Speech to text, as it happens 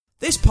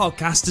This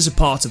podcast is a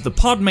part of the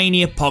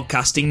Podmania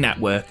podcasting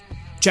network.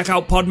 Check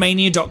out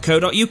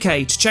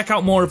podmania.co.uk to check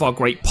out more of our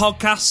great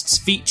podcasts,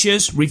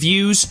 features,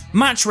 reviews,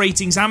 match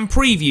ratings and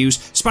previews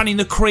spanning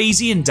the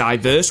crazy and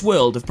diverse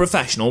world of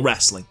professional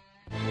wrestling.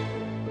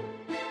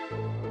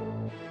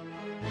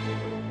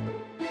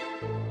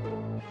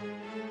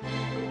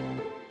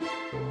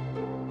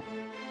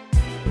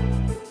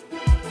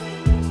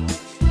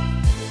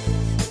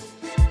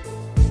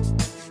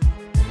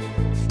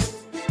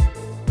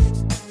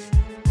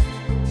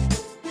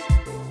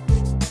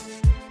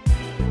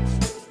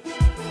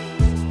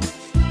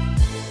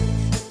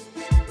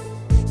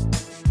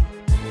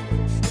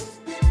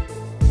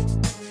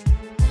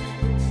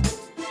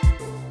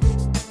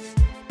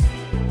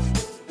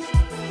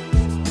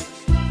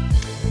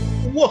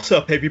 What's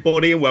up,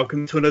 everybody, and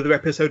welcome to another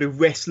episode of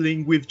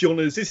Wrestling with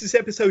Johners. This is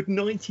episode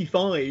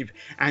 95,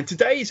 and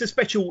today is a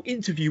special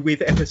interview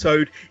with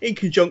episode in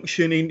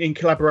conjunction, in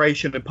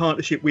collaboration and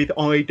partnership with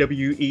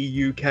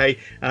IWE UK,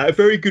 a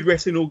very good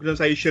wrestling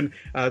organisation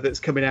that's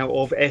coming out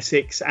of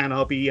Essex, and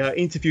I'll be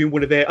interviewing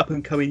one of their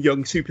up-and-coming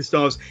young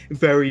superstars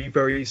very,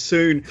 very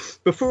soon.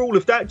 Before all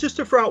of that, just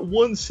to throw out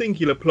one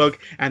singular plug,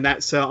 and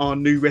that's our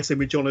new Wrestling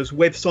with Johners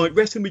website,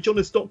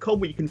 wrestlingwithjohners.com,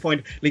 where you can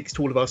find links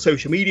to all of our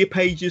social media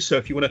pages. So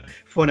if you want to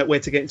find out where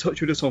to get in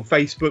touch with us on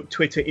Facebook,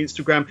 Twitter,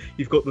 Instagram,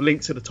 you've got the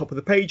links at the top of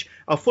the page.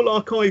 Our full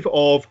archive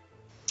of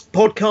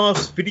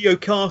podcasts,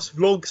 videocasts,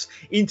 vlogs,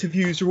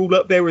 interviews are all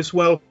up there as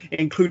well,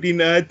 including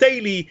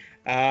daily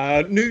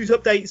news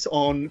updates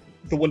on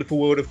the wonderful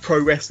world of pro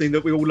wrestling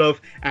that we all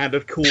love, and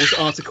of course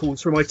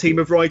articles from my team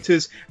of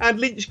writers, and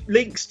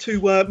links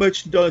to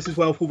merchandise as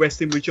well for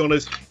Wrestling with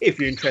Johners if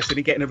you're interested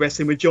in getting a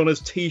Wrestling with Johners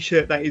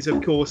t-shirt, that is,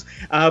 of course.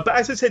 But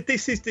as I said,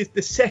 this is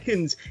the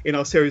second in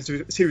our series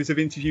of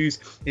interviews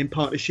in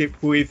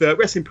partnership with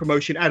wrestling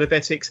promotion out of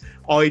Essex,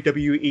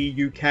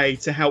 IWE UK,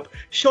 to help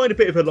shine a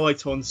bit of a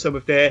light on some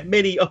of their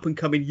many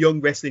up-and-coming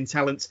young wrestling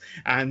talents.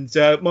 And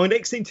my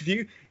next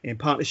interview in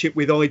partnership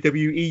with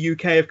IWE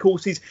UK, of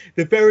course, is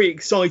the very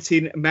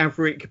exciting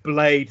Maverick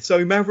Blade.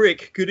 So,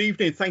 Maverick, good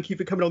evening. Thank you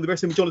for coming on the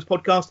Wrestling with Johners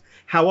podcast.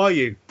 How are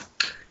you?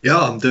 Yeah,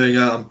 I'm doing.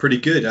 I'm pretty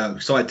good. I'm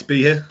excited to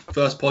be here.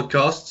 First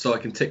podcast, so I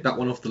can tick that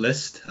one off the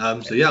list.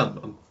 I'm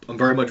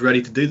very much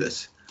ready to do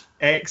this.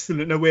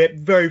 Excellent. No, we're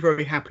very,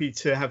 very happy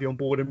to have you on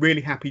board, and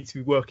really happy to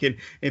be working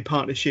in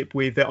partnership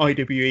with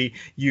IWE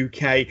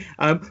UK.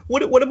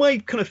 One of my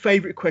kind of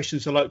favourite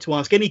questions I like to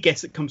ask any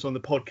guest that comes on the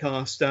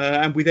podcast,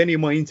 and with any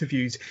of my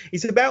interviews,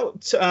 is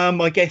about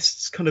my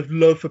guests' kind of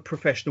love for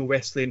professional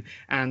wrestling,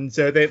 and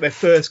their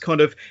first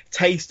kind of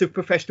taste of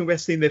professional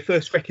wrestling, their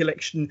first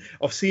recollection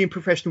of seeing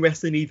professional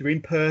wrestling either in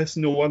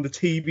person or on the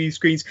TV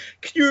screens.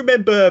 Can you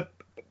remember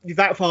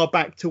that far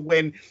back to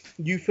when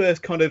you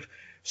first kind of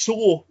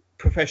saw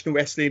professional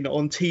wrestling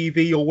on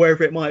TV or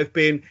wherever it might have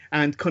been,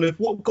 and kind of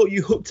what got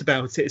you hooked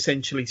about it,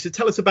 essentially? So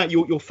tell us about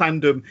your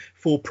fandom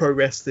for pro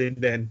wrestling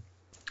then.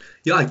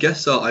 Yeah, I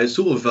guess I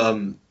sort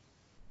of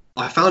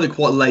I found it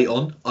quite late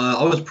on.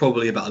 I was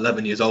probably about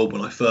 11 years old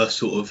when I first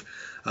sort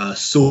of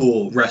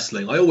saw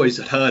wrestling. I always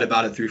had heard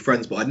about it through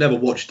friends, but I'd never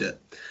watched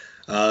it.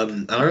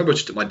 And I remember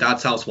just at my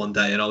dad's house one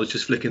day, and I was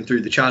just flicking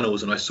through the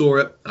channels and I saw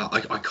it.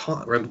 I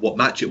can't remember what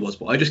match it was,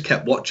 but I just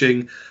kept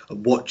watching,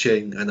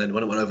 and then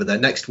when I went over there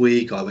next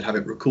week, I would have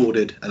it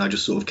recorded, and I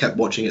just sort of kept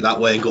watching it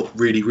that way and got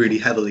really, really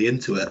heavily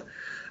into it.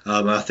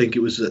 And I think it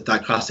was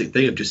that classic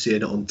thing of just seeing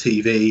it on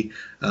TV,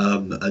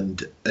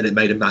 and it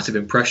made a massive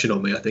impression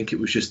on me. I think it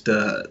was just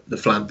the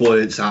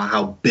flamboyance,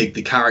 how big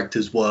the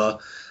characters were,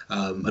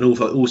 and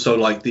also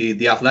like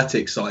the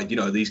athletic side. You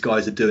know, these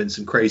guys are doing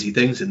some crazy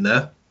things in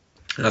there.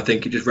 And I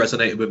think it just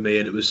resonated with me,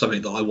 and it was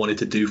something that I wanted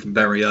to do from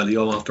very early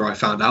on after I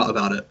found out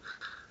about it.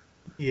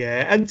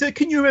 Yeah, and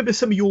can you remember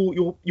some of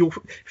your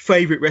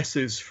favourite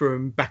wrestlers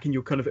from back in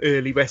your kind of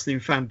early wrestling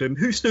fandom?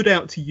 Who stood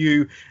out to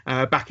you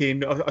back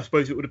in, I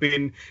suppose it would have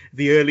been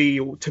the early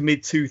or to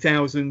mid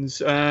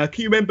 2000s?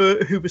 Can you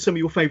remember who were some of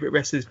your favourite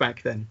wrestlers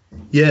back then?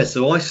 Yeah,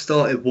 so I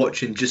started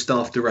watching just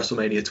after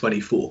WrestleMania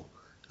 24.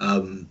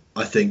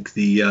 I think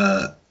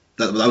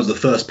that was the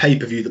first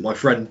pay-per-view that my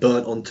friend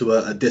burnt onto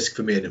a disc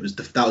for me, and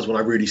that was when I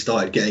really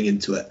started getting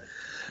into it.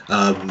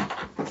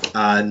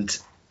 And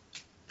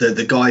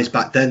the guys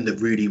back then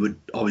that really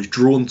I was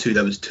drawn to,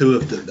 there was two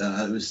of them.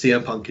 It was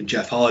CM Punk and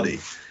Jeff Hardy,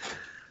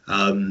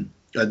 and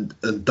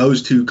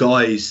those two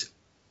guys,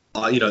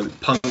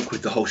 Punk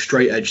with the whole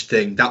straight edge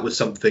thing, that was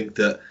something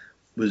that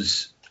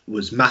was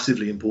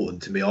massively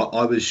important to me.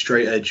 I was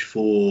straight edge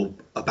for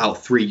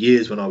about 3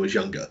 years when I was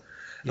younger,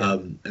 yeah.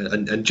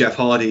 And Jeff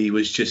Hardy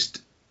was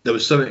just. There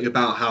was something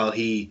about how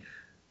he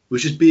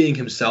was just being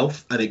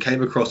himself, and it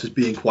came across as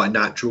being quite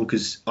natural,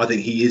 because I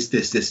think he is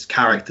this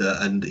character,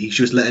 and he's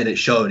just letting it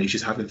show, and he's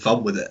just having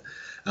fun with it.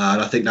 And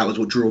I think that was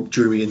what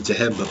drew me into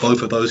him. But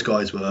both of those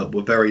guys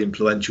were very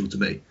influential to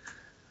me.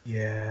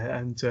 Yeah,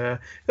 and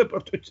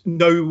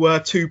no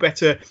two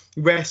better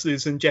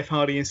wrestlers than Jeff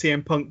Hardy and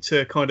CM Punk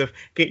to kind of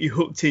get you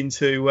hooked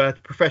into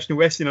professional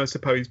wrestling, I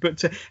suppose.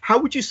 But how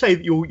would you say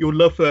that your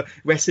love for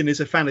wrestling as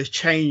a fan has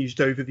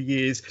changed over the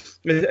years,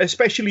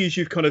 especially as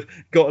you've kind of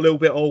got a little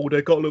bit older,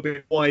 got a little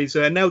bit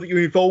wiser, and now that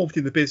you're involved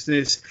in the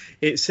business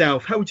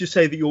itself? How would you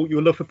say that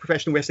your love for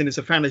professional wrestling as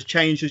a fan has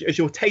changed, as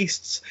your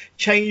tastes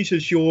changed,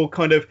 as your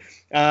kind of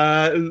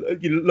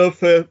love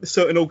for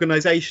certain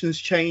organisations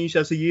changed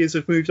as the years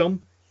have moved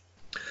on?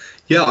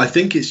 Yeah, I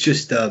think it's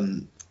just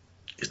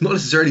it's not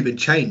necessarily been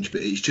changed,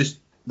 but it's just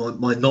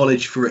my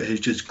knowledge for it has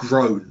just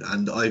grown,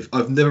 and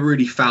I've never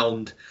really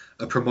found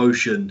a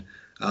promotion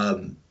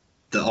that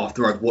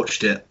after I've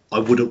watched it I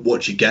wouldn't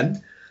watch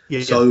again.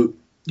 So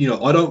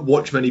I don't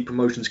watch many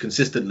promotions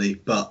consistently,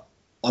 but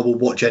I will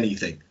watch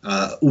anything.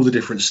 All the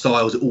different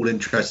styles, it all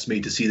interests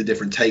me to see the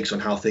different takes on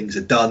how things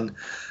are done.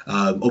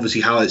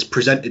 Obviously, how it's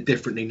presented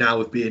differently now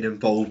with being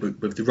involved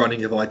with the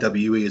running of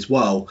IWE as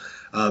well.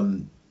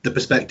 The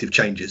perspective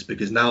changes,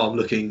 because now I'm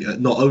looking at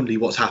not only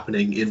what's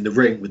happening in the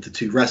ring with the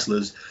two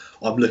wrestlers,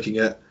 I'm looking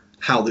at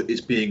how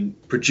it's being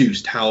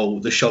produced, how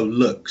the show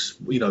looks,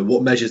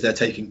 what measures they're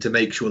taking to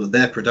make sure that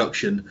their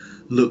production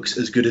looks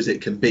as good as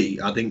it can be.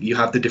 I think you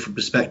have the different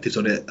perspectives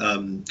on it,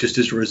 just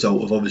as a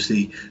result of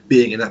obviously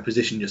being in that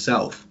position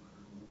yourself.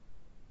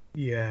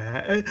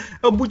 Yeah.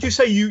 Would you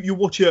say you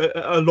watch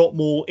a lot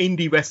more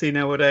indie wrestling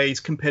nowadays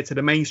compared to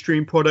the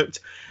mainstream product?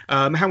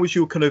 How has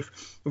your kind of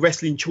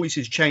wrestling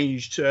choices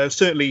changed?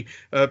 Certainly,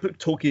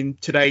 talking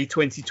today,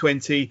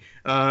 2020,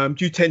 do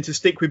you tend to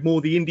stick with more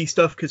the indie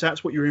stuff because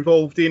that's what you're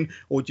involved in,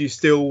 or do you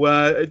still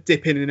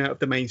dip in and out of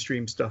the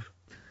mainstream stuff?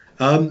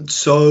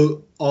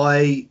 So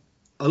a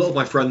lot of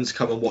my friends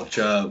come and watch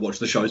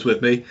the shows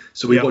with me.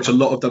 So we watch a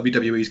lot of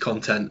WWE's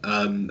content.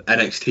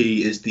 NXT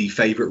is the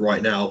favourite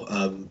right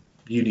now.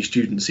 Uni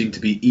students seem to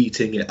be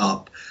eating it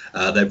up.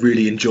 They're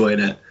really enjoying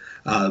it.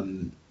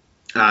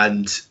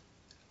 And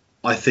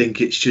I think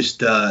it's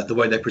just the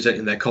way they're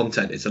presenting their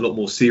content. It's a lot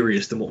more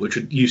serious than what we're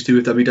used to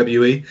with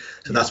WWE.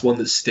 So that's one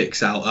that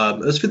sticks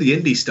out. As for the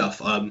indie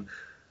stuff, I'm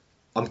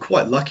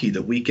quite lucky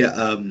that we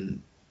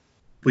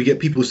get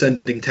people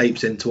sending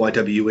tapes into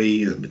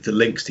IWE with the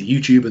links to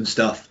YouTube and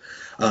stuff.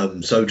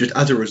 So just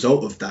as a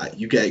result of that,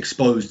 you get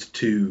exposed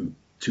to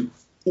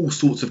all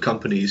sorts of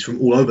companies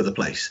from all over the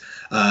place.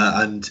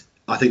 And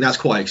I think that's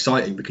quite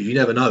exciting, because you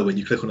never know when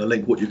you click on a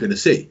link what you're going to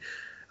see.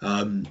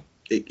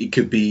 It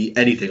could be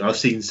anything. I've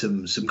seen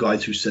some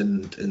guys who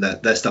send, and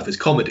their stuff is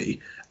comedy,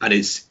 and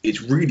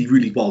it's really,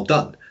 really well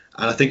done.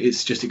 And I think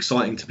it's just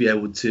exciting to be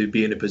able to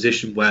be in a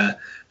position where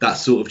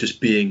that's sort of just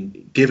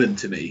being given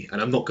to me,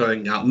 and I'm not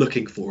going out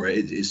looking for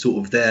it. It's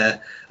sort of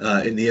there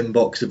in the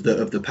inbox of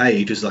the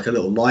page as like a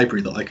little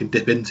library that I can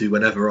dip into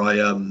whenever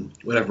I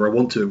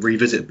want to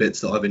revisit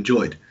bits that I've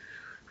enjoyed.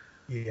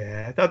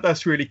 Yeah,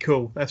 that's really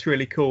cool. That's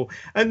really cool.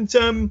 And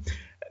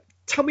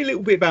tell me a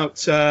little bit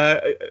about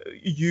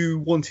you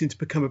wanting to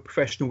become a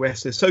professional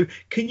wrestler. So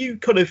can you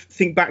kind of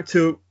think back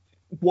to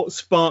what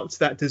sparked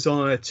that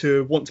desire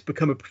to want to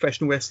become a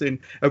professional wrestler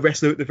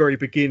at the very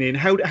beginning?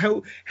 How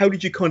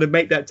did you kind of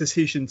make that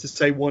decision to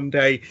say one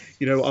day,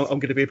 I'm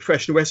going to be a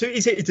professional wrestler?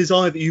 Is it a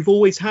desire that you've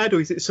always had,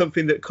 or is it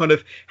something that kind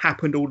of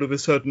happened all of a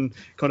sudden,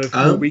 kind of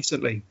more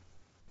recently?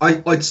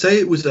 I'd say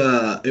it was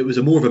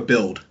a more of a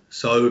build.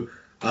 So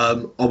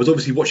I was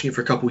obviously watching it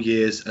for a couple of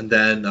years, and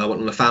then I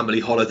went on a family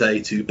holiday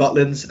to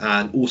Butlins,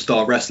 and All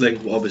Star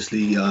Wrestling,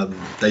 obviously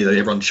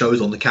they run shows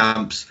on the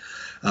camps.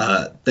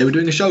 They were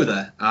doing a show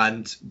there,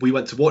 and we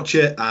went to watch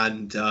it,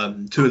 and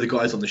two of the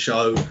guys on the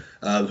show,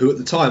 who at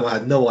the time I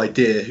had no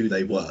idea who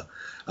they were,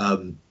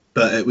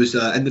 but it was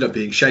ended up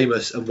being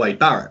Sheamus and Wade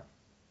Barrett.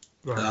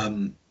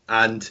 Right.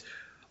 And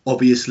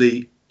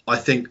obviously I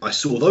think I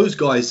saw those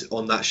guys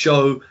on that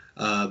show,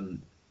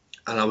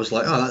 and I was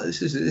like, oh,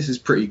 this is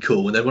pretty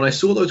cool. And then when I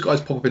saw those guys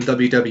pop up in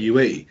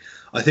WWE,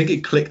 I think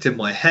it clicked in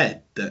my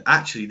head that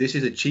actually this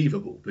is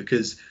achievable,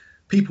 because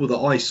people that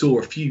I saw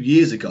a few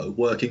years ago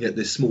working at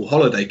this small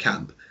holiday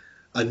camp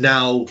are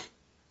now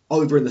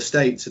over in the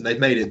States, and they've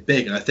made it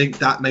big. And I think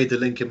that made the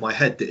link in my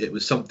head that it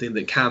was something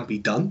that can be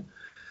done.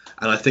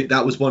 And I think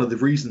that was one of the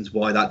reasons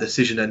why that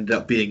decision ended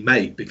up being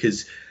made,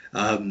 because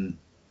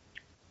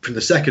from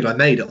the second I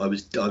made it, I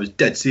was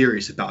dead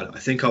serious about it. I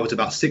think I was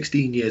about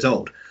 16 years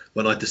old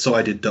when I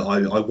decided that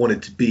I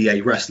wanted to be a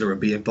wrestler and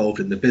be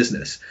involved in the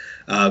business.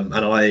 And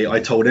I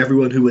told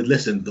everyone who would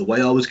listen, the way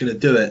I was going to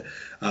do it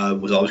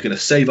was I was going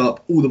to save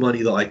up all the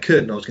money that I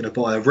could, and I was going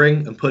to buy a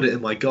ring and put it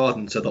in my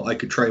garden so that I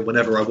could train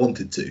whenever I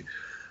wanted to.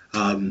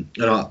 And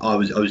I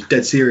was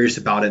dead serious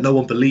about it. No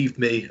one believed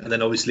me, and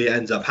then obviously it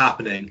ends up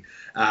happening,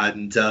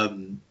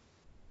 and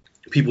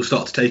people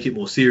start to take it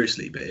more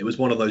seriously. But it was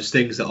one of those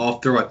things that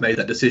after I'd made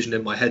that decision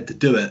in my head to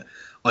do it,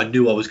 I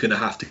knew I was going to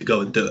have to go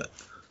and do it.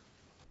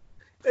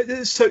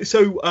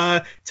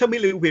 Tell me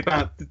a little bit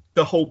about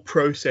the whole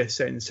process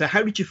then. So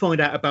how did you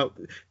find out about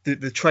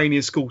the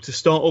training school to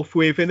start off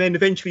with, and then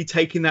eventually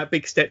taking that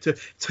big step to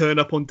turn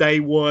up on day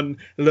one,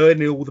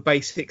 learning all the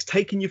basics,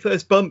 taking your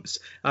first bumps?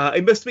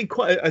 It must have been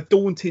quite a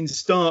daunting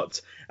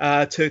start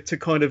to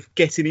kind of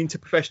getting into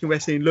professional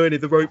wrestling, learning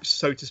the ropes,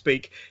 so to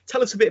speak.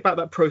 Tell us a bit about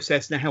that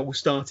process and how it all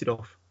started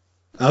off.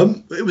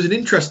 It was an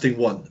interesting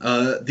one.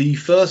 The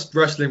first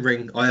wrestling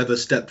ring I ever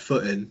stepped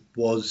foot in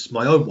was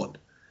my own one.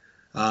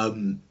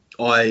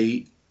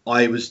 I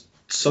was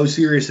so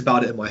serious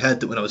about it in my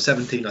head that when I was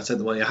 17, I said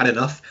that I had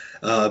enough.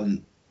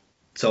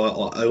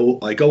 So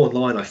I go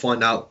online, I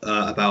find out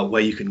about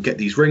where you can get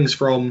these rings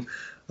from.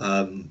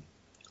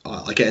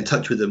 I get in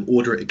touch with them,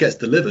 order it, it gets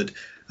delivered.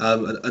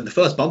 And the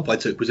first bump I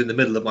took was in the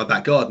middle of my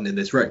back garden in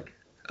this ring.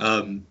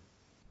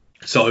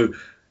 So,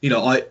 you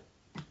know,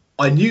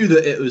 I knew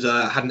that it was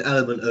had an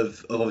element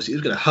of obviously it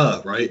was going to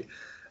hurt, right?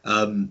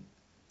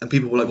 And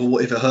people were like, well,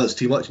 what if it hurts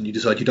too much and you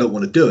decide you don't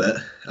want to do it?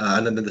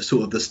 And then the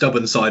sort of the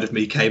stubborn side of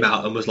me came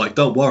out and was like,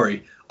 don't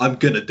worry, I'm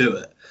going to do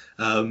it.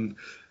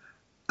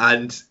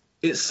 And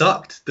it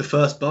sucked. The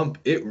first bump,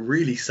 it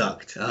really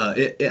sucked.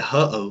 It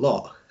hurt a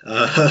lot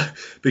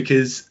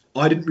because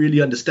I didn't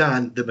really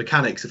understand the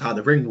mechanics of how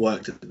the ring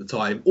worked at the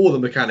time, or the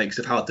mechanics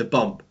of how to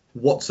bump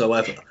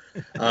whatsoever.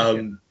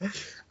 And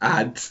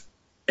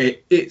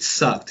it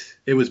sucked.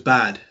 It was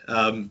bad.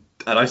 And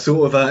I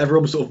sort of,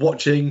 everyone was sort of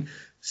watching,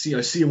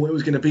 seeing what it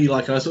was going to be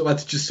like, and I sort of had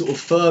to just sort of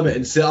firm it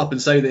and sit up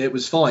and say that it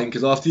was fine,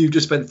 because after you've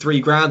just spent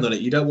 $3,000 on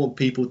it, you don't want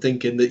people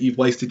thinking that you've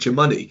wasted your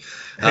money.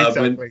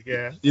 Exactly,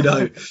 yeah. You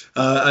know,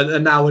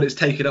 and now when it's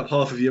taken up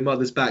half of your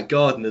mother's back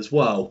garden as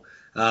well,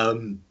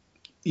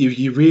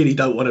 you really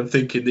don't want them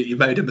thinking that you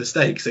made a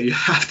mistake, so you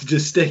have to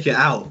just stick it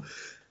out.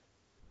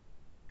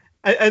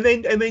 And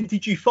then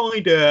did you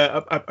find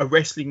a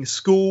wrestling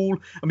school?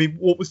 I mean,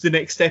 what was the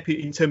next step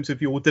in terms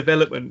of your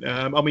development?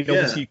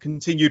 Obviously you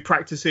continued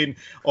practicing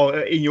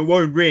in your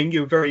own ring.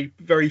 You were very,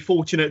 very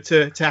fortunate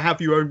to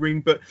have your own ring,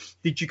 but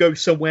did you go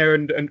somewhere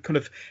and kind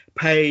of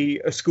pay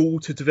a school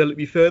to develop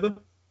you further?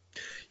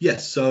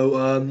 Yes,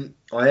 so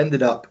I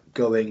ended up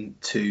going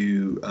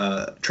to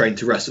Train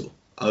to Wrestle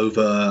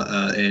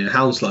over in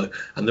Hounslow,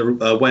 and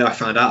the way I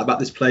found out about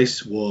this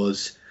place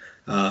was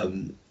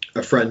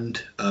a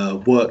friend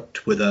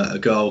worked with a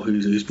girl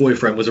whose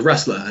boyfriend was a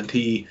wrestler, and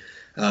he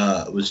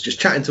was just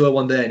chatting to her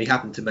one day, and he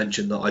happened to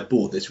mention that I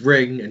bought this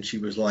ring, and she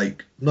was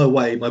like, no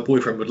way, my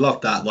boyfriend would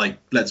love that, like,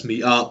 let's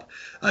meet up,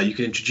 you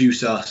can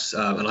introduce us.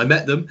 And I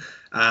met them,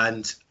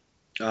 and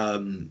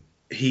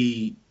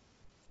he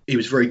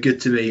was very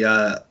good to me.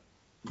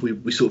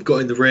 We sort of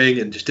got in the ring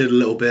and just did a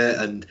little bit,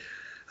 and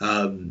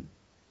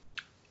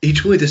he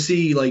just wanted to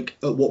see like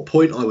at what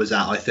point I was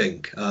at, I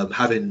think,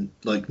 having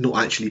like not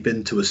actually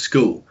been to a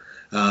school.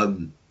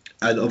 And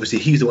obviously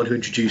he's the one who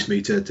introduced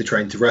me to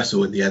Train to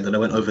Wrestle in the end, and I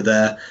went over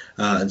there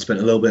and spent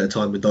a little bit of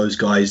time with those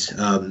guys,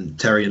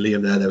 Terry and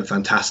Liam there. They were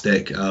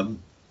fantastic, and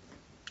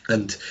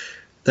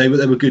they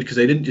were good because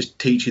they didn't just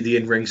teach you the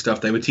in-ring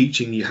stuff, they were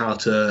teaching you how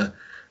to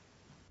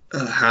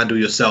handle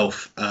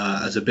yourself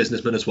as a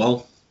businessman as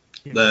well.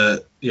 Yeah.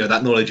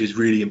 That knowledge is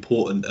really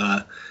important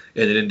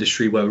in an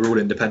industry where we're all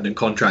independent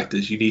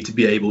contractors. You need to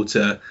be able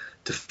to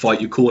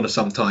fight your corner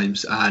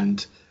sometimes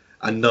and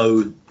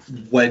know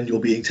when you're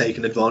being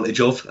taken advantage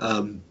of,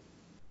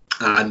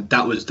 and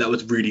that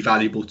was really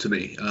valuable to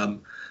me.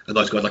 And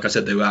those guys, like I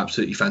said, they were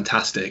absolutely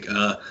fantastic.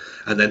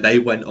 And then they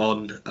went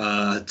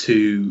on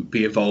to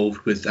be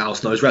involved with Al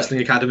Snow's Wrestling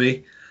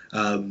Academy,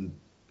 and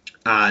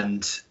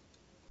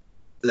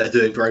they're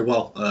doing very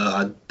well.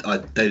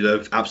 They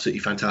were absolutely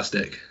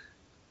fantastic.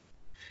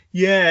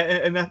 Yeah,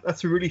 and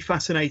that's a really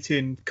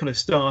fascinating kind of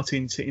start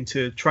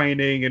into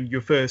training and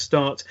your first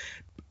start.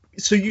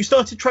 So you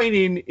started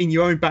training in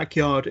your own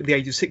backyard at the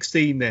age of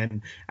 16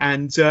 then,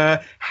 and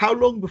how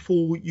long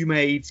before you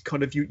made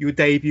kind of your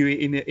debut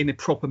in a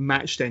proper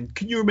match then?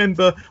 Can you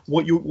remember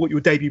what your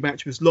debut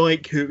match was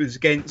like, who it was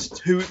against,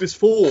 who it was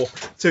for?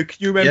 So can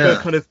you remember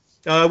kind of,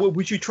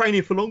 was you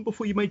training for long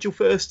before you made your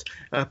first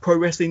pro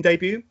wrestling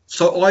debut?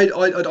 So I'd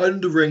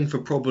owned the ring for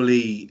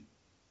probably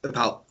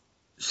about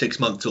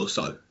 6 months or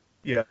so.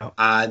 Yeah.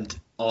 And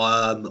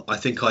I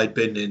think I'd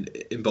been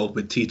involved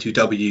with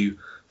T2W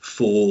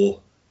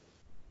for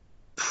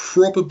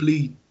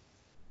probably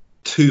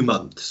 2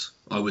 months,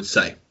 I would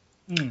say.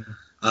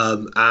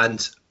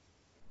 And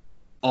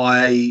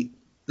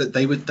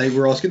they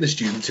were asking the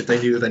students if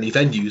they knew of any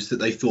venues that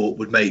they thought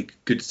would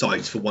make good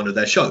sites for one of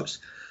their shows.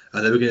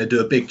 And they were going to do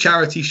a big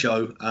charity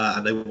show,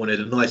 and they wanted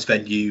a nice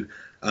venue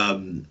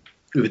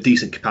with a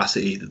decent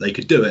capacity that they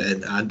could do it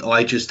in. And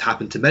I just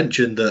happened to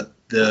mention that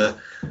the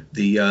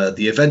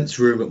events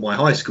room at my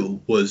high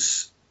school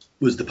was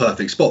the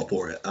perfect spot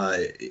for it.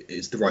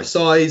 It's the right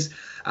size,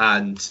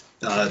 and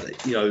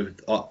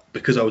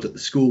because I was at the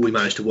school, we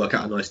managed to work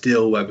out a nice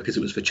deal where, because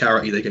it was for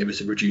charity, they gave us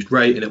a reduced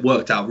rate, and it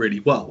worked out really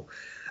well.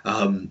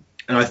 And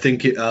I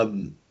think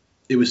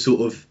it was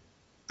sort of,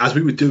 as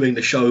we were doing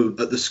the show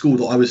at the school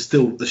that I was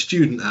still a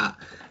student at,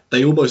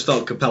 they almost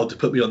felt compelled to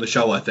put me on the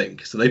show, I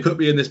think. So they put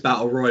me in this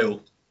battle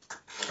royal,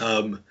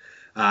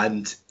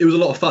 And it was a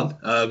lot of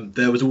fun.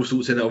 There was all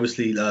sorts in it.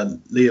 Obviously,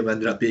 Liam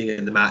ended up being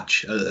in the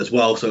match as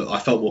well, so I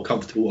felt more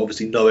comfortable,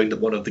 obviously, knowing that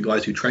one of the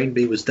guys who trained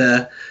me was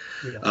there.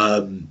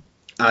 Yeah.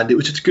 And it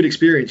was just a good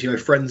experience,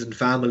 friends and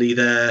family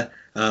there.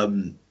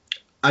 And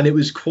it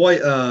was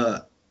quite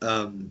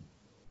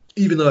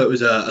even though it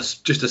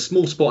was just a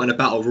small spot in a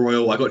battle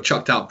royal, I got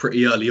chucked out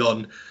pretty early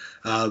on.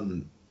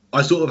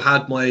 I sort of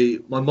had my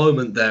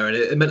moment there, and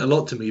it meant a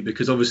lot to me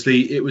because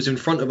obviously it was in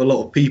front of a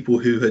lot of people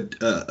who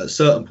had at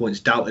certain points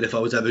doubted if I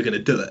was ever going to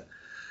do it.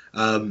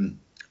 And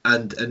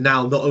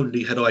now not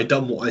only had I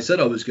done what I said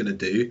I was going to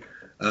do,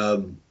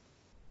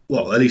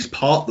 well, at least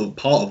part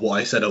of what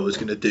I said I was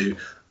going to do,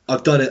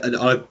 I've done it, and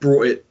I've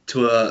brought it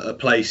to a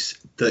place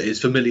that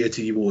is familiar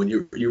to you all, and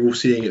you're all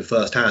seeing it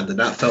firsthand, and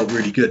that felt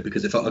really good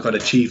because it felt like I'd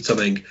achieved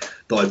something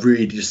that I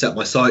really just set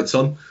my sights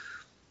on.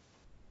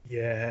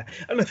 Yeah,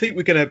 and I think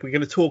we're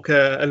gonna talk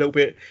a little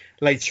bit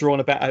later on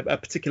about a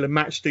particular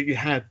match that you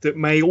had that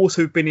may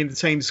also have been in the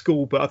same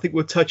school, but I think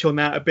we'll touch on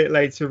that a bit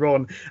later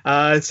on.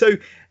 So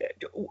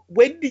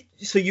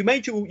you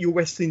made your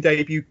wrestling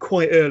debut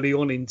quite early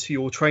on into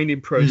your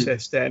training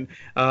process. Then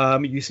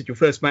you said your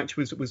first match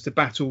was the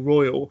Battle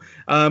Royal.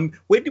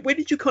 When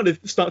did you kind of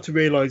start to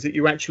realise that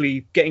you're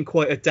actually getting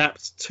quite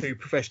adept to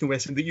professional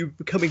wrestling, that you're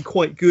becoming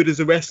quite good as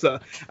a wrestler,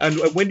 and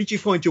when did you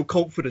find your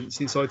confidence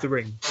inside the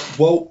ring?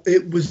 Well,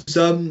 it was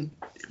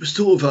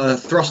sort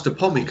of thrust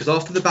upon me because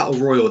after the Battle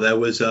Royal there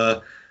was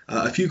a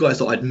few guys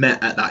that I'd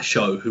met at that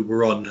show who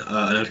were on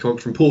and had come up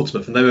from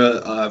Portsmouth, and they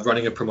were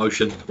running a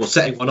promotion, or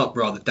setting one up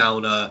rather,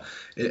 down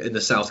in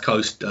the south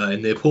coast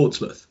near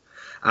Portsmouth,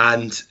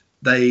 and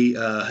they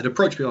had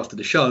approached me after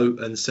the show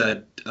and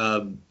said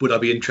would I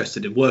be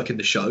interested in working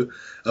the show,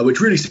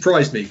 which really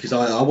surprised me because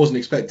I wasn't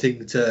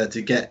expecting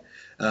to get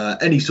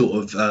any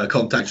sort of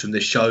contact from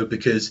this show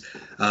because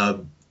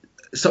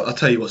so I'll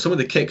tell you what, some of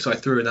the kicks I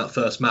threw in that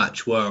first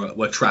match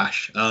were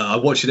trash. I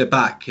watching it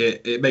back,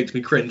 it makes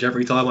me cringe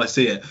every time I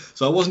see it.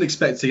 So I wasn't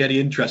expecting any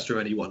interest from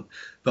anyone.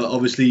 But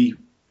obviously,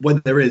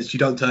 when there is, you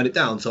don't turn it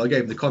down. So I gave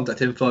them the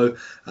contact info.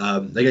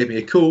 They gave me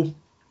a call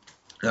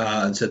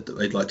and said that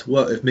they'd like to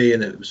work with me,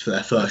 and it was for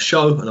their first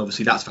show. And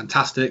obviously, that's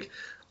fantastic.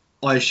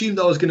 I assumed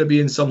I was going to be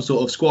in some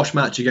sort of squash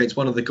match against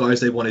one of the guys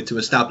they wanted to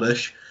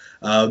establish.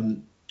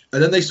 And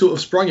then they sort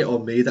of sprung it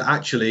on me that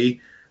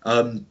actually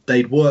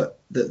they were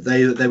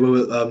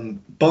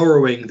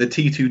borrowing the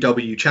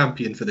T2W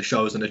champion for the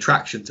show as an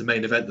attraction to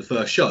main event the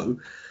first show,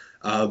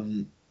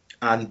 and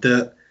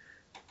that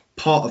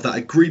part of that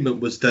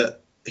agreement was that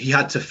he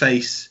had to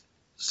face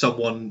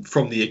someone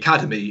from the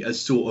academy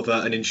as sort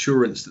of an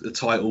insurance that the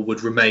title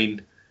would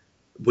remain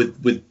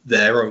with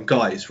their own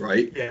guys,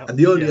 right? Yeah. And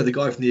the only other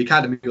guy from the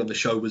academy on the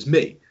show was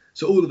me.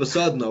 So all of a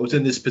sudden I was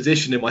in this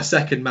position in my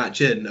second match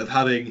in of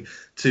having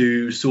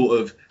to sort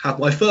of have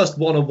my first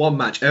one-on-one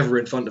match ever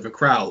in front of a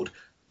crowd,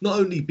 not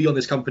only be on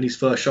this company's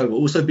first show, but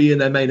also be in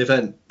their main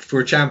event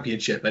for a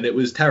championship. And it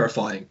was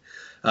terrifying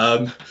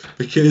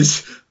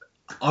because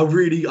I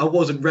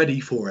wasn't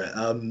ready for it.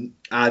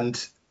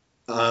 And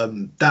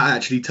that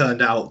actually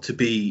turned out to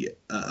be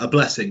a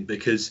blessing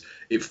because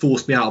it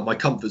forced me out of my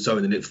comfort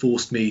zone, and it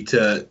forced me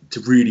to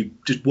really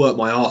just work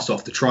my arse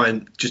off to try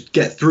and just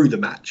get through the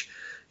match.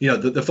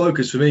 The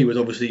focus for me was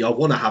obviously I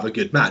want to have a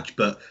good match,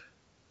 but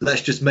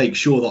let's just make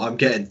sure that I'm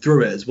getting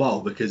through it as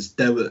well, because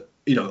there were,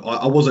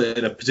 I wasn't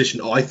in a position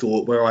I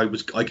thought where I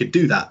could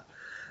do that.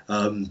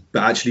 But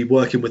actually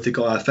working with the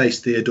guy I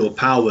faced, Theodore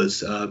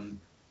Powers,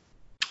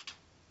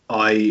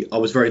 I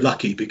was very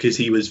lucky because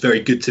he was very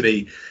good to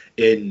me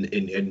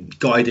in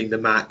guiding the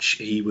match.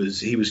 He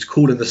was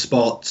calling the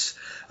spots.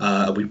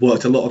 We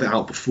worked a lot of it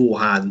out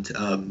beforehand,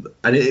 and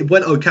it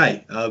went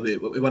okay.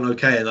 It went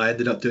okay, and I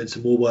ended up doing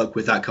some more work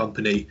with that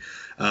company.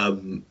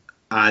 And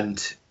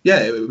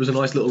yeah, it was a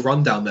nice little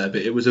run down there,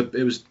 but it was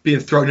being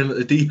thrown in at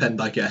the deep end,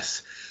 I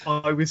guess.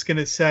 I was going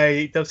to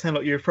say, it does sound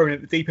like you were thrown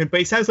at the deep end,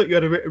 but it sounds like you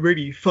had a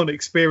really fun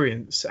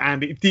experience,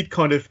 and it did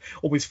kind of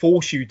always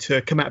force you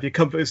to come out of your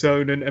comfort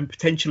zone and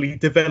potentially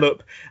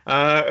develop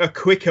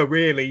quicker,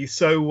 really.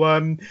 So, I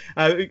mean,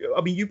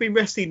 you've been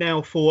wrestling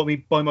now for,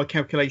 by my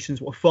calculations,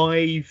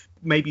 5,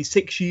 maybe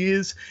 6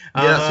 years?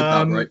 Yeah, that's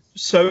about right.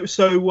 So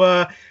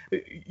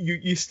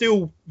you're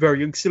still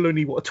very young, still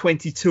only,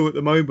 22 at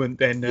the moment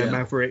then, yeah.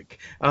 Maverick.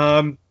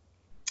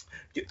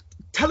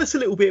 Tell us a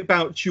little bit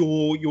about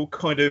your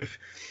kind of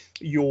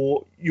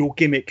your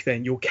gimmick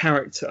then, your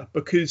character,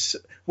 because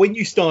when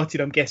you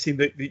started, I'm guessing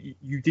that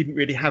you didn't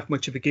really have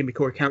much of a gimmick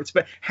or a character,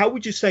 but how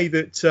would you say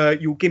that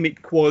your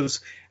gimmick was?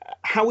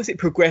 How has it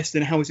progressed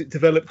and how has it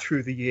developed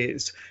through the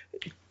years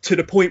to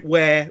the point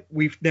where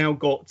we've now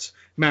got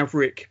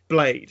Maverick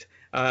Blade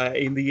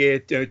in the year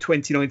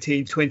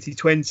 2019,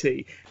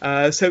 2020?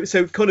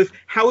 So kind of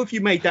how have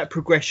you made that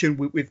progression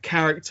with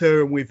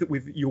character and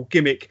with your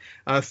gimmick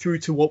through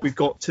to what we've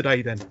got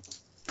today then?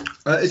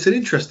 It's an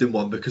interesting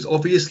one because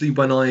obviously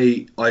when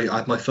I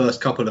had my first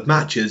couple of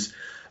matches,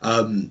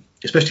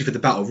 especially for the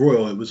Battle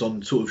Royal, it was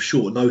on sort of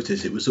short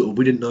notice. It was sort of,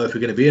 we didn't know if we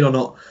were going to be in or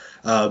not.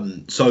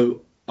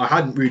 So I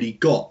hadn't really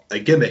got a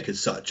gimmick as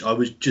such. I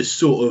was just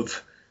sort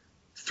of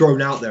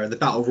thrown out there in the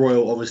battle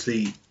royal.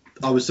 Obviously,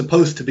 I was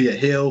supposed to be a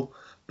heel,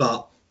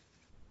 but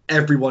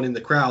everyone in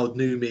the crowd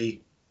knew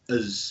me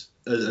as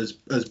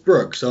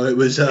Brooke, so it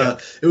was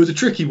a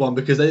tricky one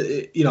because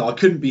I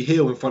couldn't be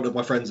heel in front of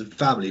my friends and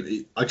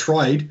family. I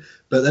tried,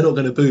 but they're not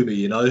going to boo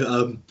me,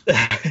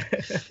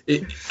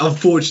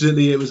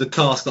 Unfortunately, it was a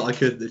task that I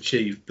couldn't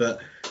achieve.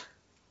 But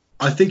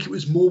I think it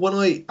was more when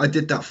I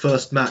did that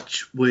first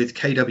match with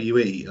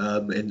KWE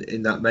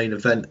in that main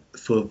event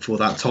for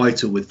that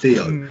title with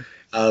Theo.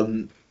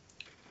 I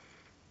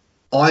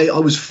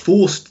was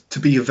forced to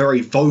be a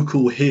very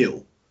vocal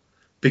heel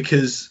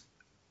because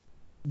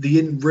the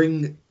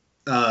in-ring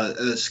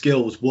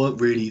skills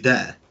weren't really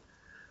there,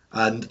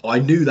 and I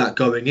knew that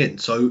going in.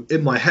 So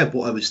in my head,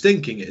 what I was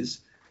thinking is,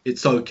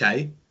 it's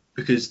okay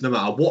because no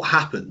matter what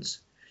happens,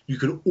 you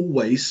can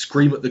always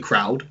scream at the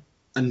crowd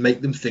and make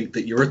them think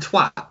that you're a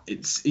twat.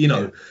 It's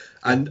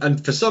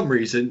and for some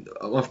reason,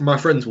 my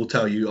friends will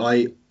tell you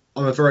I'm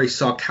a very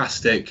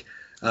sarcastic,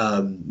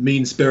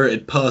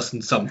 mean-spirited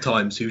person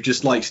sometimes who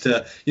just likes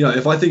to,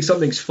 if I think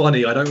something's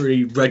funny, I don't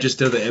really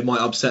register that it might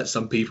upset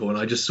some people, and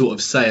I just sort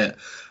of say it.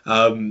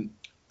 And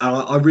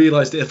I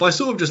realised that if I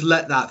sort of just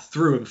let that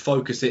through and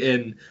focus it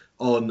in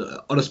on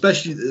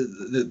especially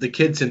the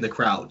kids in the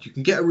crowd, you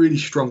can get a really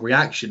strong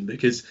reaction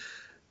because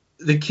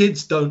the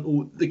kids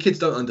don't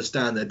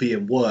understand they're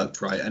being worked,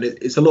 right? And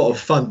it's a lot of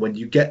fun when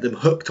you get them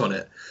hooked on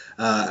it,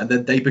 and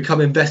then they become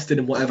invested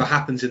in whatever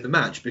happens in the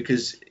match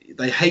because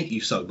they hate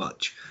you so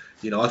much.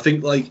 I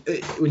think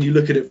when you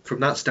look at it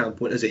from that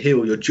standpoint as a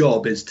heel, your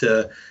job is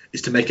to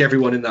make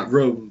everyone in that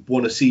room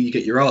want to see you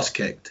get your ass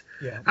kicked.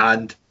 Yeah.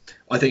 And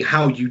I think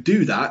how you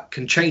do that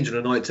can change on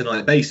a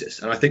night-to-night basis.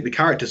 And I think the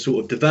character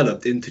sort of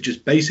developed into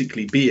just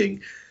basically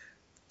being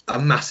a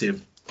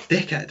massive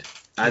dickhead.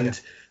 And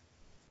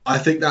I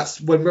think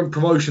that's when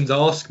promotions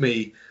ask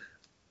me,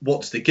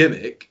 what's the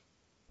gimmick?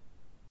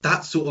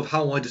 That's sort of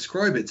how I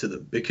describe it to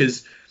them.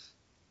 Because,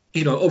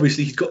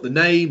 obviously he's got the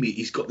name,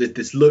 he's got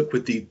this look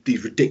with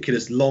these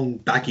ridiculous long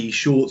baggy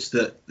shorts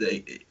that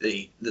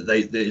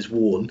is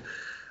worn.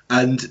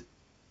 And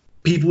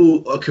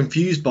people are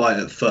confused by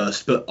it at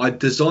first, but I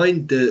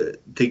designed the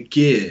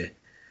gear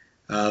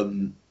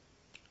to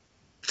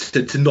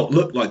not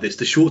look like this.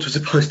 The shorts were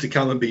supposed to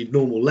come and be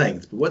normal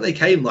length, but when they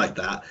came like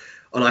that,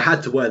 and I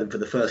had to wear them for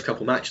the first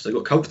couple of matches, I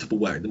got comfortable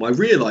wearing them. I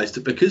realised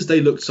that because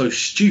they looked so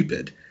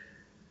stupid,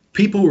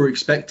 people were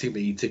expecting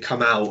me to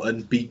come out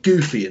and be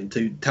goofy and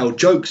to tell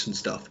jokes and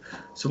stuff.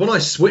 So when I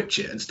switch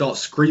it and start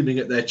screaming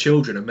at their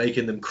children and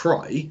making them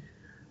cry,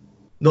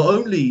 not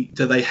only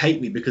do they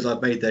hate me because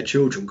I've made their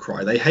children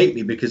cry, they hate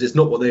me because it's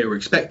not what they were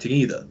expecting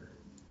either.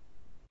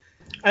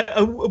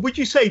 Would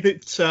you say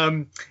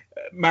that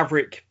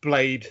Maverick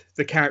Blade,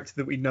 the character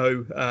that we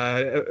know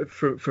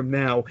from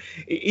now,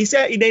 is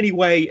that in any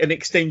way an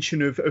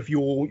extension of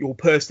your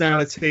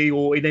personality,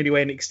 or in any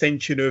way an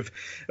extension of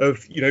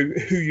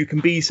who you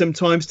can be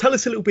sometimes? Tell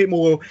us a little bit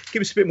more,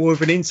 give us a bit more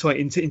of an insight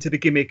into the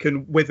gimmick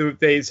and whether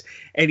there's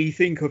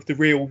anything of the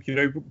real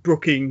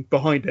Brooking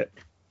behind it.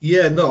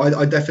 Yeah, no,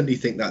 I definitely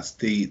think that's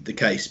the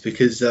case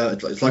because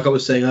it's like I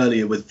was saying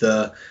earlier with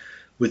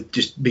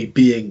just me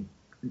being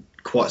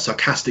quite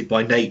sarcastic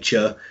by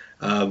nature.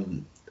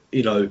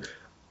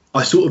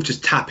 I sort of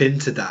just tap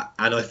into that,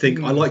 and I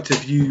think I like to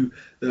view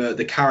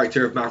the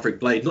character of Maverick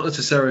Blade not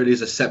necessarily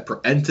as a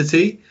separate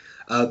entity,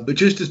 but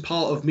just as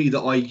part of me that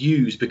I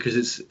use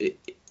because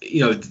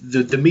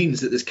the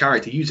means that this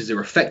character uses are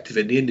effective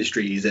in the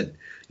industry he's in.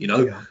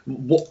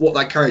 What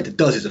that character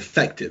does is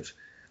effective,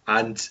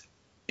 and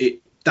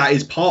that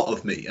is part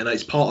of me, and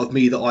it's part of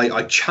me that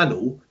I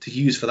channel to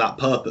use for that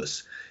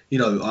purpose.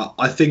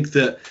 I think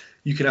that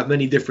you can have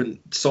many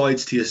different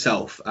sides to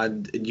yourself,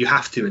 and you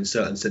have to in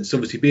certain sense.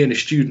 Obviously, being a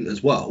student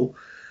as well,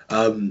 my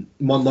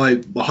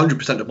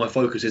 100% of my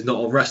focus is not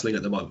on wrestling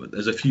at the moment.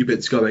 There's a few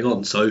bits going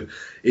on, so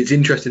it's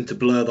interesting to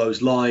blur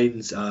those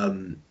lines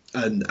and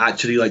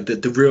actually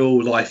the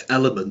real life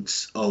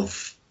elements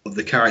of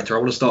the character I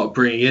want to start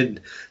bringing in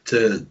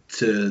to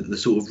the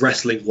sort of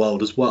wrestling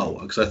world as well,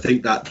 because I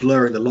think that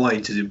blurring the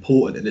lines is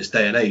important in this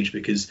day and age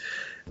because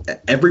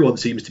everyone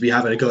seems to be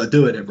having a go at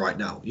doing it right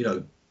now.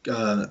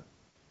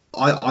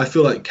 I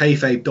feel like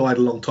kayfabe died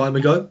a long time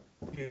ago,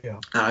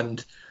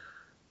 and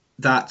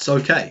that's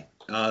okay.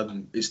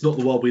 It's not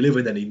the world we live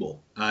in anymore,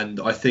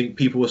 and I think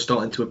people are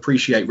starting to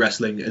appreciate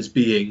wrestling as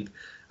being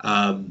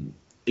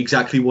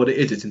exactly what it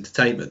is. It's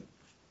entertainment.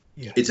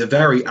 It's a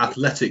very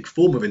athletic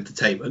form of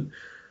entertainment.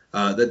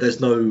 That there's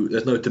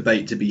no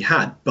debate to be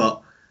had,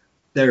 but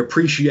they're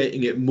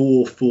appreciating it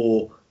more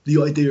for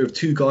the idea of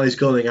two guys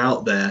going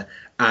out there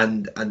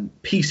and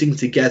piecing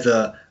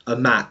together a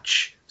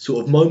match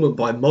sort of moment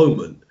by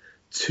moment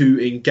to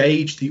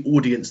engage the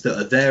audience that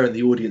are there and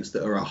the audience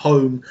that are at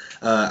home,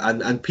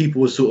 and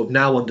people are sort of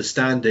now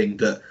understanding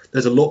that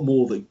there's a lot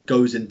more that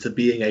goes into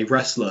being a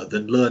wrestler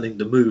than learning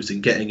the moves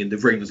and getting in the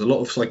ring. There's a lot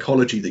of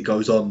psychology that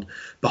goes on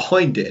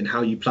behind it and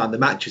how you plan the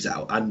matches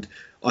out, and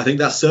I think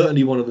that's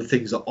certainly one of the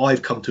things that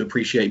I've come to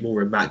appreciate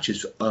more in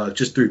matches,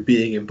 just through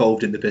being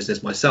involved in the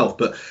business myself.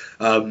 But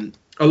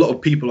a lot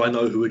of people I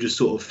know who are just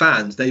sort of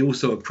fans, they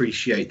also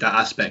appreciate that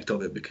aspect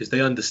of it, because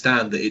they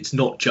understand that it's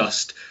not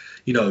just,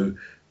 you know,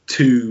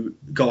 two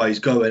guys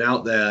going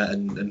out there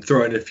and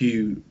throwing a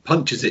few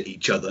punches at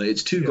each other.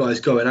 It's two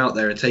guys going out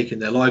there and taking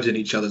their lives in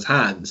each other's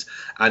hands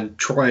and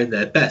trying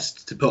their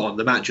best to put on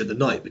the match of the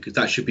night, because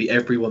that should be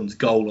everyone's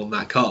goal on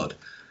that card.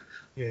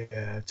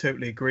 Yeah,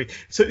 totally agree.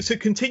 So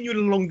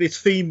continuing along this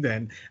theme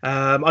then,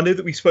 I know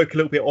that we spoke a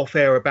little bit off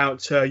air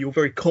about your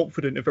very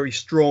confident and very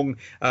strong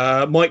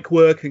mic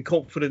work and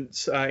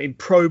confidence in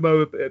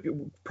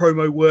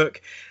promo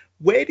work.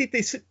 Where did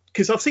this,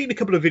 because I've seen a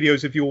couple of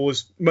videos of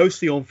yours,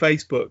 mostly on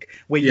Facebook,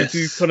 where you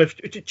do kind of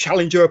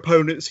challenge your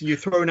opponents and you're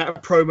throwing out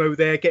a promo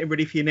there, getting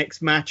ready for your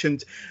next match.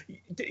 And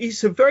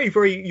it's a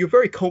you're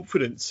very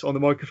confident on the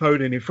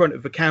microphone and in front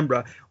of the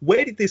camera.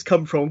 Where did this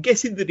come from? I'm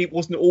guessing that it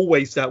wasn't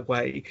always that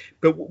way,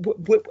 but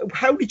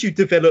how did you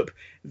develop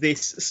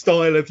this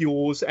style of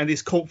yours and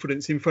this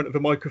confidence in front of a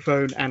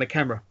microphone and a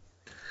camera?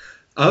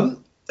 I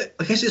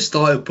guess it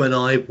started when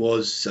I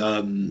was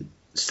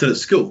still at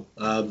school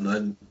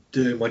and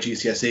doing my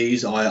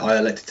GCSEs. I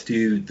elected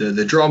to do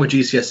the drama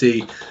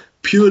GCSE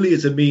purely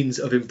as a means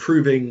of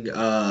improving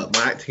my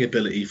acting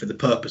ability for the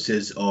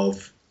purposes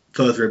of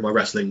furthering my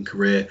wrestling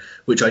career,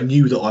 which I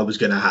knew that I was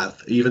going to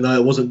have. Even though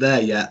it wasn't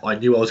there yet, I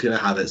knew I was going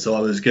to have it. So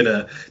I was going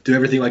to do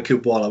everything I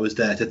could while I was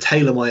there to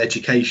tailor my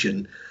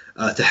education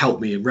to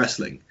help me in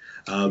wrestling.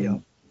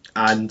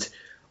 And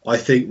I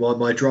think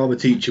my drama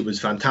teacher was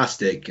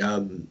fantastic.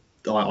 I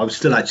was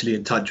still actually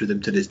in touch with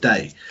him to this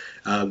day.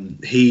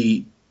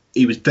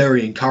 He was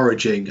very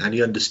encouraging, and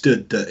he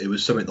understood that it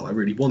was something that I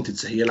really wanted.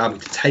 So he allowed me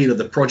to tailor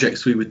the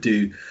projects we would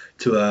do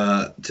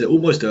to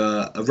almost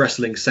a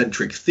wrestling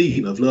centric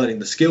theme of learning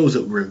the skills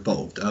that were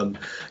involved.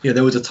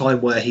 There was a time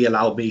where he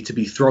allowed me to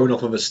be thrown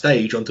off of a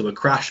stage onto a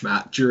crash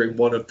mat during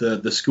one of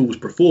the school's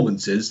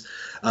performances,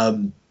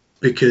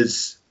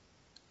 because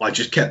I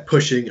just kept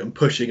pushing and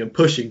pushing and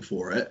pushing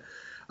for it.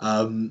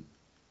 And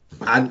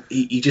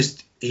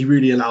he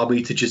really allowed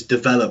me to just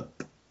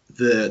develop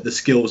the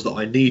skills that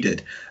I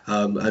needed,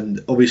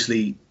 and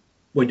obviously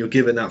when you're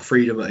given that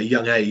freedom at a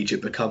young age,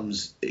 it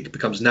becomes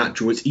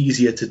natural. It's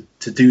easier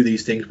to do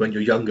these things when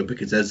you're younger,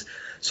 because there's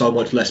so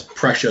much less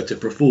pressure to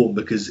perform,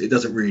 because it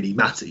doesn't really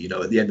matter,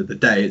 at the end of the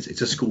day it's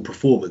a school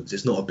performance,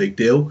 it's not a big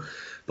deal.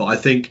 But I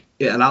think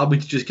it allowed me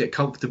to just get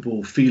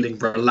comfortable, feeling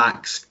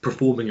relaxed,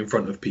 performing in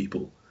front of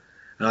people.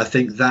 And I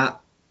think that,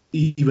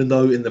 even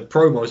though in the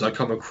promos I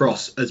come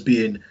across as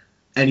being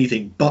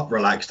anything but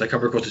relaxed, I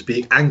come across as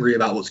being angry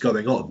about what's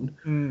going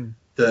on.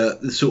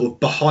 The sort of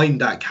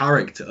behind that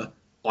character,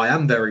 I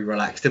am very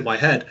relaxed in my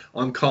head.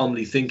 I'm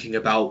calmly thinking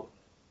about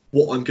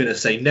what I'm going to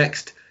say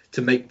next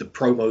to make the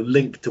promo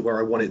link to where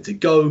I want it to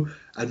go,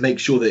 and make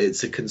sure that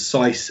it's a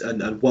concise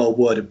and well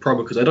worded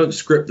promo, because I don't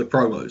script the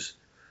promos.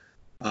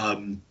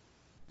 I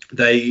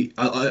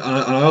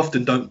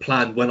often don't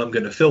plan when I'm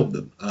going to film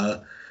them.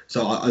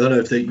 So I don't know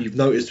if you've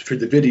noticed through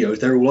the videos,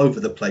 they're all over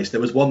the place.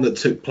 There was one that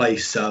took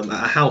place at a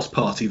house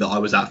party that I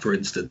was at, for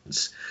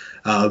instance.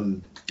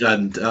 And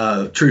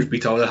truth be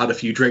told, I had a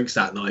few drinks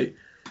that night.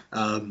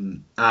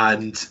 And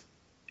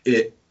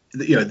the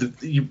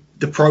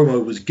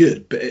promo was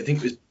good, but I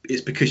think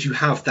it's because you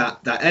have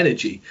that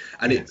energy,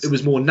 and it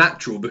was more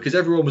natural because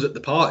everyone was at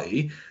the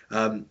party.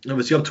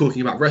 Obviously, I'm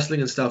talking about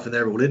wrestling and stuff, and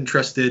they're all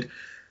interested.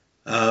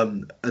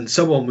 And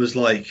someone was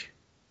like,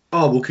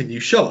 "Oh, well, can you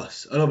show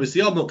us?" And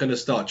obviously I'm not going to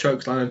start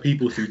chokeslamming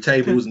people through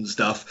tables and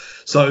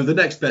stuff. So the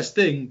next best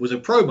thing was a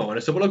promo. And I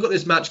said, well, I've got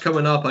this match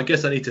coming up. I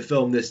guess I need to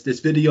film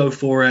this video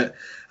for it.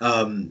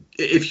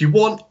 If you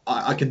want,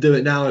 I can do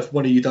it now. If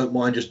one of you don't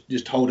mind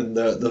just holding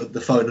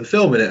the phone and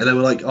filming it. And they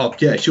were like, oh,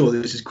 yeah, sure,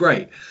 this is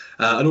great.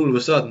 And all of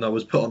a sudden I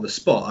was put on the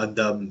spot.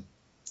 And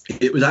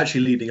it was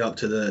actually leading up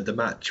to the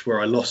match where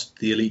I lost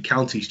the Elite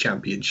Counties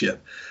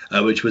Championship,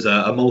 which was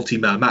a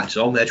multi-man match.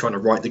 So I'm there trying to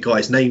write the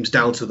guys' names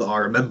down so that I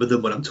remember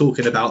them when I'm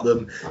talking about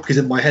them. Because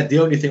in my head, the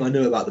only thing I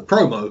knew about the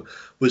promo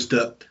was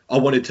that I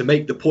wanted to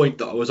make the point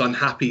that I was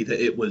unhappy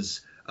that it was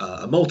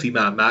a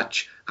multi-man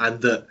match,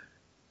 and that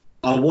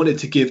I wanted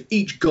to give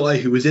each guy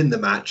who was in the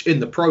match, in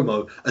the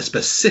promo, a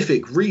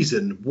specific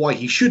reason why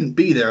he shouldn't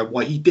be there and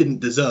why he didn't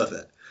deserve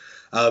it.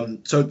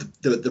 So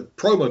the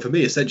promo for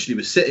me essentially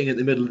was sitting in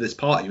the middle of this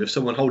party with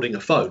someone holding a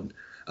phone,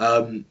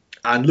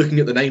 and looking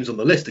at the names on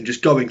the list and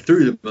just going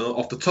through them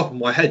off the top of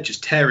my head,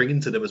 just tearing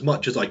into them as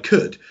much as I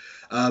could,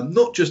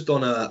 not just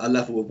on a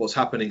level of what's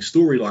happening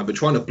storyline, but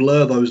trying to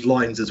blur those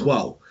lines as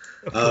well.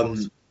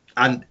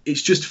 And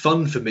it's just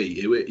fun for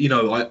me.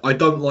 I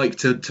don't like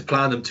to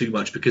plan them too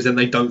much, because then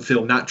they don't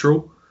feel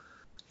natural.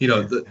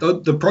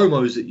 The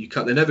promos that you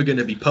cut, they're never going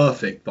to be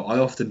perfect, but I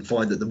often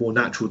find that the more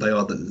natural they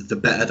are, the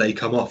better they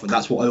come off, and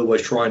that's what I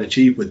always try and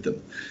achieve with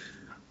them.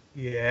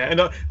 Yeah,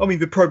 and I mean,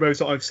 the promos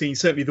that I've seen,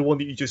 certainly the one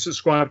that you just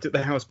described at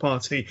the house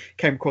party,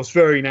 came across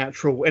very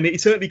natural, and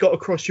it certainly got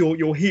across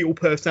your heel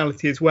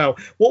personality as well.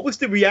 What was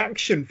the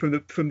reaction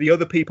from the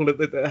other people at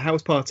the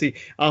house party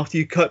after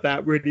you cut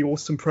that really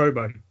awesome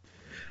promo?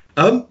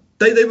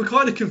 They were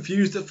kind of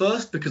confused at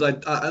first, because I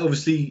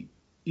obviously,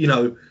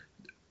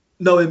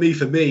 knowing me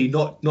for me,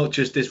 not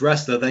just this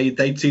wrestler,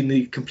 they'd seen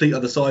the complete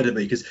other side of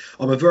me, because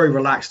I'm a very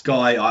relaxed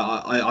guy.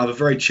 I have a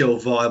very chill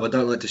vibe. I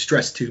don't like to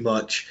stress too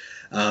much.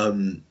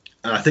 And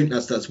I think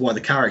that's why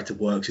the character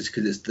works, is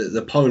because it's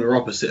the polar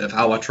opposite of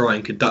how I try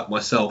and conduct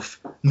myself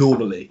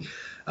normally.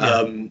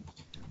 Yeah. And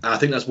I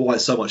think that's why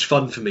it's so much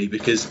fun for me,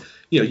 because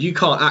you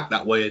can't act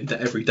that way in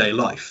everyday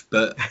life,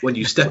 but when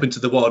you step into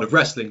the world of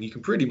wrestling, you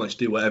can pretty much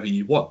do whatever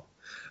you want.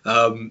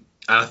 And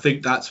I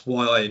think that's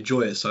why I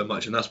enjoy it so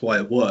much, and that's why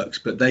it works.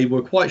 But they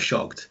were quite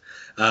shocked.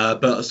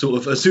 But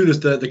sort of as soon as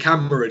the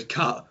camera had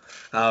cut,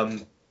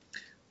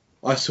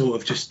 I sort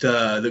of just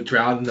looked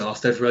around and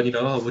asked everyone,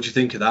 what do you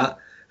think of that?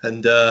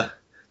 And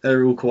they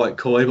were all quite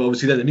coy, but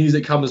obviously then the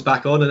music comes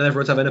back on and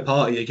everyone's having a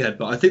party again.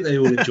 But I think they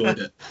all enjoyed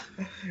it.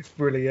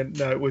 Brilliant.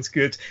 No, it was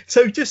good.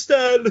 So just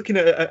looking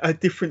at a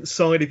different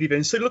side of you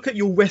then. So look at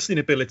your wrestling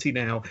ability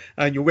now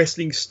and your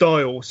wrestling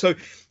style. So,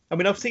 I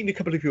mean, I've seen a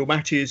couple of your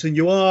matches and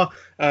you are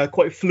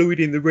quite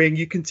fluid in the ring.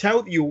 You can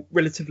tell that you're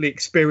relatively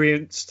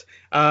experienced.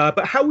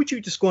 But how would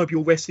you describe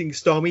your wrestling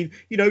style? I mean,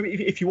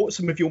 if you watch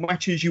some of your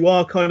matches, you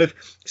are kind of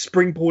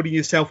springboarding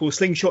yourself or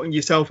slingshotting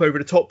yourself over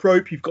the top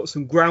rope. You've got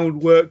some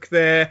groundwork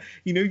there.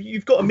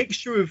 You've got a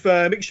mixture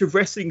of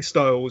wrestling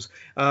styles.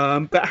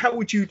 But how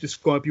would you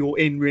describe your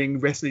in-ring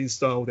wrestling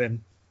style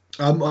then?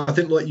 I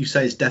think what you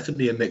say is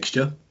definitely a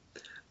mixture.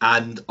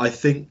 And I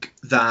think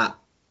that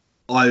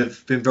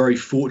I've been very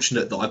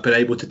fortunate that I've been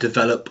able to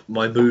develop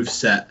my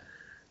moveset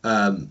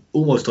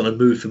almost on a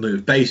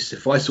move-for-move basis.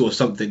 If I saw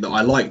something that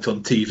I liked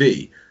on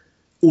TV,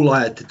 all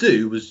I had to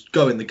do was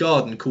go in the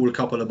garden, call a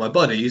couple of my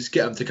buddies,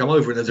 get them to come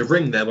over, and there's a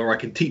ring there where I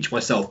can teach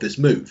myself this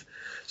move.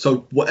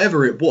 So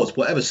whatever it was,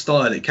 whatever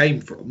style it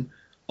came from,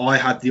 I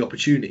had the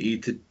opportunity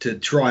to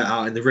try it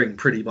out in the ring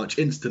pretty much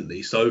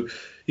instantly. So,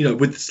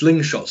 with the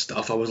slingshot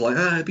stuff, I was like,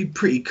 it'd be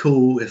pretty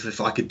cool if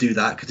I could do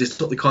that, because it's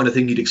not the kind of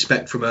thing you'd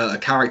expect from a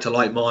character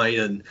like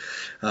mine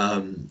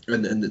and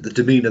the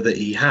demeanour that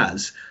he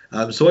has.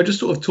 So I just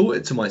sort of taught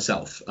it to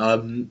myself.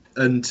 And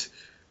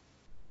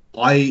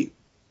I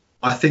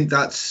think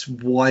that's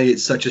why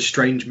it's such a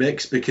strange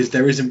mix, because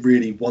there isn't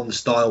really one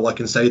style I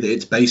can say that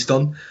it's based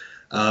on.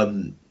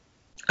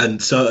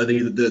 And certainly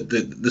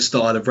the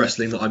style of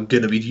wrestling that I'm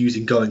going to be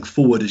using going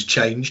forward has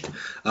changed.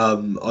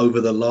 Over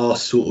the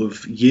last sort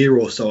of year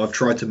or so, I've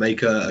tried to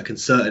make a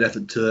concerted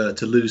effort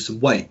to lose some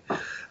weight.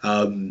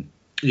 I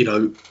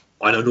know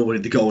normally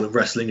the goal in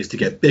wrestling is to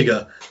get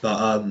bigger, but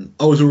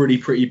I was already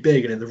pretty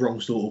big and in the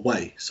wrong sort of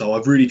way. So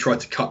I've really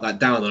tried to cut that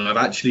down, and I've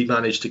actually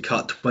managed to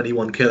cut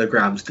 21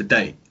 kilograms to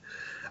date.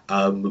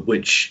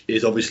 Which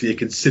is obviously a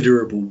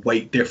considerable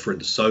weight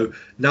difference. So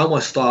now my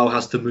style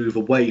has to move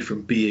away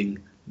from being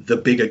the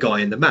bigger guy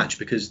in the match,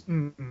 because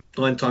 9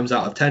 times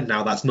out of 10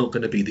 now that's not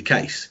going to be the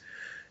case.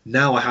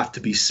 Now I have to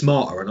be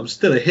smarter, and I'm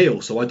still a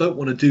heel, so I don't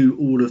want to do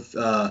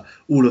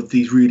all of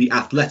these really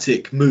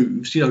athletic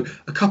moves. A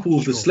couple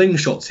of the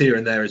slingshots here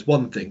and there is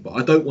one thing, but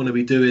I don't want to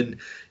be doing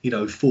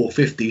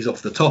 450s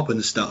off the top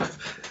and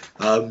stuff.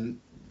 And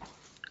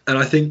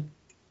I think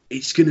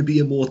it's going to be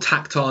a more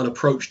tactile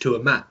approach to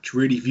a match,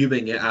 really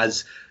viewing it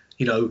as,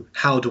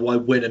 how do I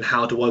win, and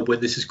how do I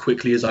win this as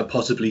quickly as I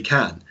possibly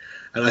can.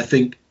 And I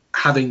think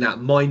having that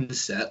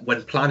mindset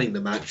when planning the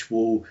match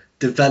will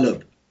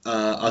develop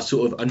a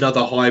sort of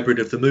another hybrid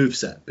of the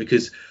moveset,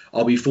 because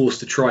I'll be forced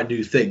to try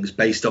new things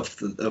based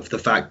off of the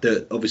fact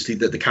that obviously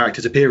that the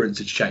character's appearance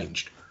has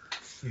changed.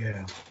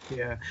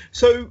 Yeah.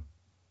 So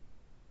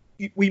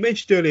we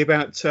mentioned earlier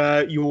about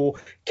your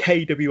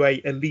KWA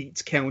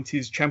Elite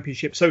Counties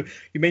Championship. So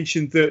you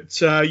mentioned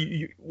that,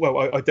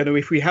 I don't know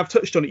if we have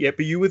touched on it yet,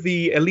 but you were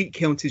the Elite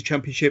Counties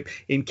Championship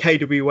in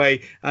KWA,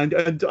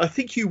 and I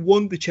think you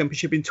won the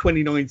championship in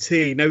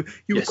 2019. Now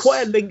you were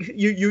quite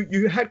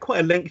you had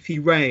quite a lengthy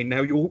reign.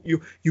 Now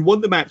you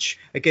won the match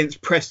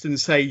against Preston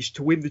Sage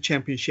to win the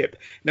championship.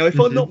 Now, if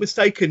I'm not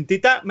mistaken,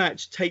 did that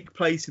match take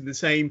place in the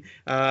same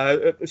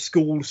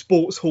school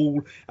sports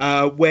hall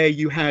where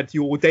you had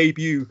your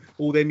debut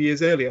all them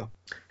years earlier?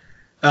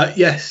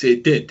 Yes,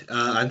 it did,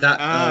 and that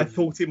I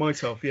thought it might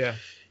have.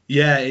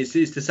 Yeah, it's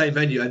the same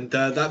venue, and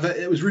that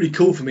it was really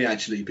cool for me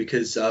actually,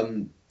 because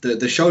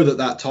the show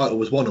that title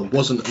was won on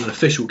wasn't an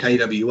official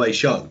KWA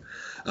show.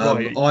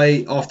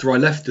 Right. After I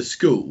left the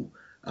school,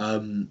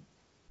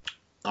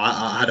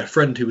 I had a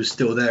friend who was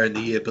still there in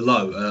the year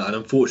below, and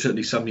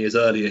unfortunately some years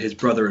earlier his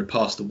brother had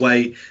passed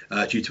away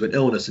due to an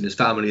illness, and his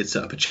family had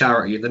set up a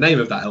charity in the name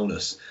of that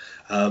illness.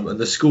 And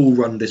the school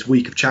run this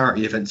week of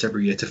charity events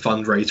every year to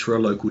fundraise for a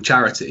local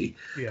charity.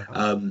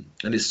 And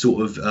it's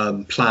sort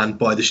of planned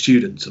by the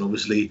students. And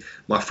obviously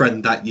my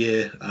friend that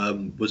year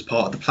was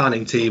part of the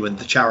planning team, and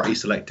the charity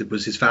selected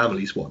was his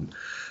family's one.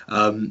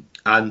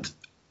 And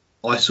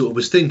I sort of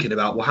was thinking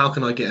about, well, how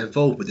can I get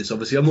involved with this?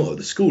 Obviously I'm not at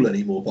the school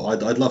anymore,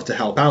 but I'd love to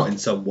help out in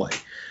some way.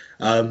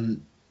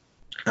 And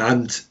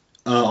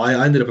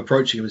I ended up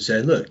approaching him and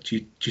saying, look, do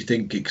you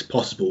think it's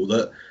possible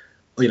that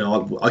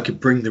I could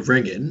bring the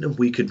ring in and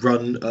we could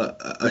run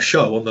a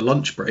show on the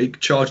lunch break,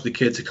 charge the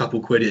kids a couple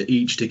quid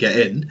each to get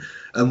in,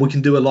 and we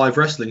can do a live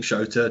wrestling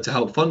show to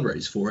help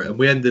fundraise for it. And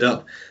we ended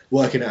up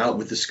working it out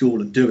with the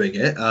school and doing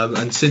it.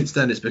 And since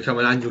then, it's become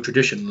an annual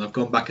tradition. And I've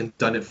gone back and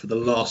done it for the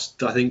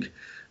last, I think,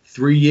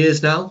 3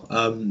 years now.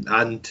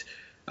 And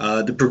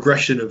the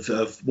progression of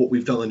what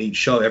we've done on each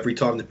show, every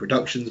time the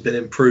production's been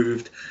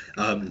improved.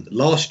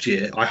 Last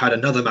year, I had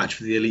another match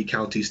for the Elite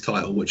Counties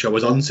title, which I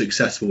was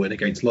unsuccessful in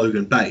against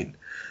Logan Bain.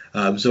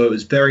 So it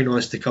was very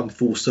nice to come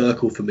full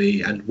circle for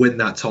me and win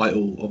that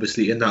title,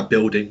 obviously in that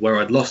building where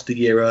I'd lost a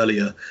year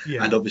earlier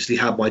and obviously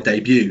had my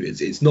debut.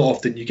 It's not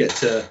often you get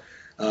to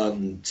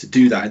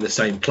do that in the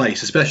same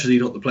place, especially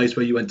not the place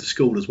where you went to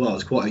school as well.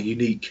 It's quite a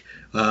unique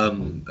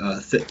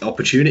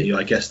opportunity,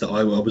 I guess, that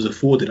I was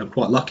afforded. I'm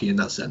quite lucky in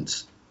that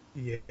sense.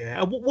 Yeah.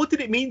 And what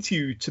did it mean to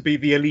you to be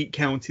the Elite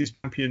Counties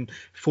champion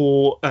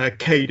for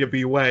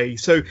KWA?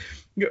 So,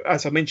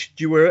 as I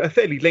mentioned, you were a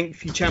fairly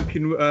lengthy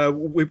champion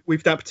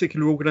with that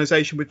particular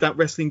organisation, with that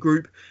wrestling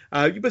group.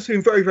 You must have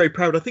been very, very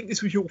proud. I think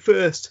this was your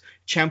first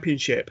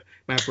championship,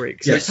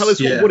 Maverick. So tell us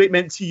what it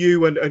meant to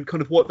you and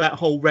kind of what that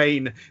whole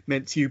reign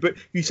meant to you. But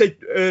you said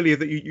earlier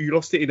that you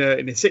lost it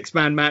in a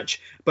six-man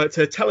match. But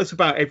tell us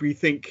about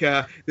everything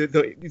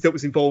that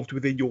was involved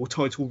within your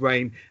title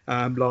reign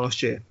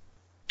last year.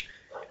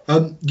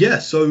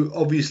 So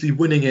obviously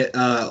winning it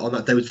on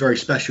that day was very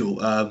special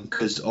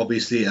because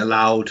obviously it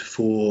allowed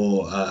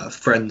for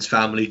friends,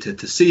 family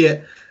to see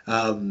it,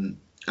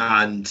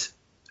 and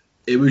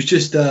it was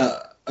just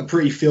a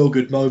pretty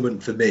feel-good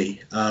moment for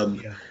me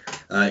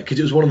because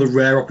it was one of the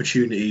rare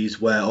opportunities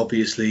where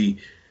obviously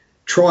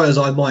try as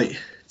I might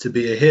to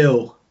be a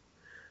heel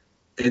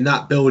in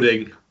that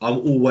building, I'm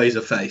always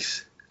a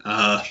face,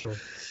 and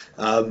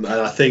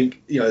I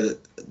think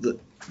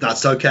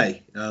that's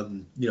okay.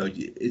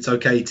 It's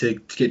okay to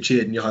get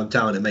cheered in your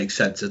hometown. It makes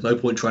sense. There's no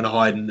point trying to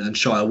hide and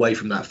shy away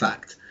from that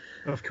fact.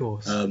 Of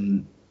course.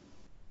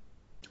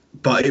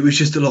 But it was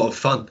just a lot of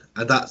fun,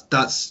 and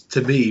that's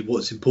to me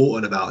what's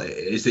important about it,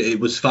 is that it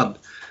was fun.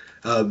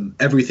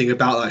 Everything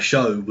about that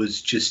show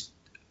was just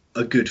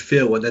a good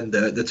feel, and then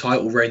the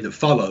title reign that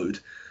followed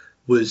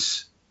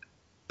was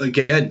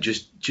again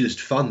just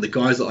fun. The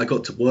guys that I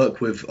got to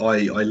work with,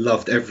 I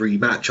loved every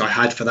match I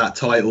had for that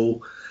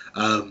title.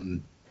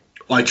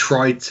 I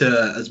tried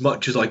to, as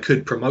much as I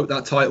could, promote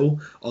that title.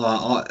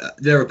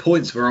 There are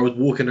points where I was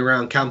walking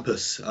around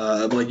campus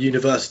at my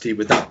university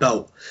with that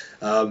belt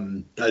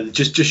and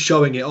just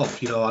showing it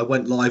off. I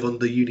went live on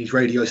the uni's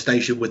radio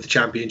station with the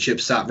championship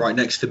sat right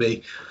next to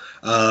me.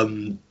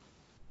 And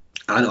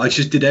I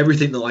just did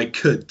everything that I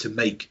could to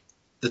make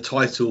the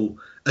title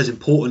as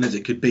important as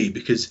it could be,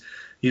 because,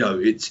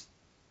 it's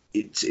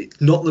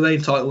not the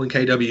main title in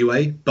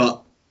KWA,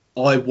 but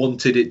I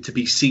wanted it to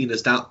be seen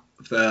as that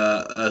for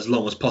as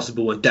long as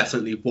possible, and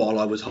definitely while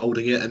I was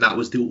holding it, and that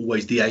was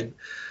always the aim.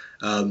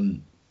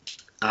 And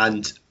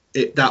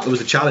that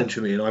was a challenge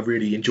for me, and I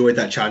really enjoyed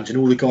that challenge. And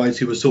all the guys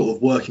who were sort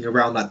of working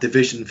around that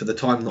division for the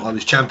time that I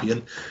was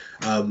champion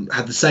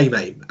had the same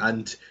aim.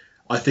 And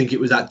I think it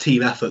was that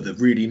team effort that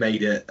really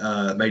made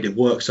it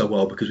work so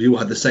well, because we all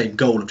had the same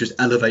goal of just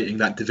elevating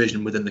that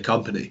division within the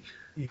company.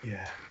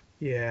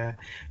 Yeah.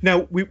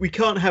 Now, we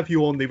can't have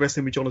you on the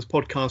Wrestling with Johners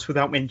podcast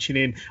without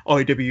mentioning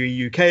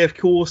IWE UK, of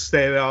course.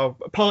 They're our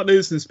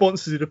partners and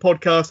sponsors of the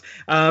podcast.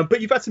 But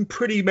you've had some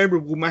pretty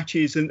memorable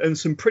matches and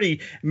some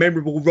pretty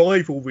memorable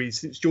rivalries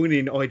since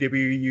joining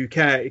IWE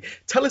UK.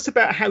 Tell us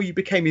about how you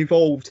became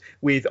involved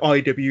with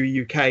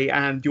IWE UK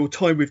and your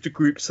time with the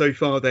group so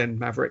far then,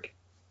 Maverick.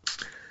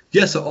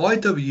 Yeah, so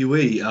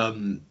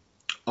IWE,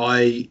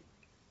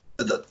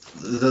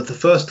 the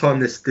first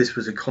time this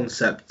was a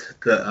concept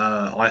that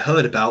I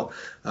heard about,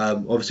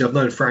 obviously I've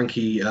known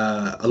Frankie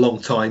a long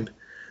time,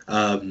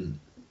 and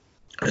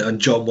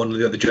John, one of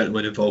the other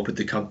gentlemen involved with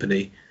the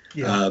company.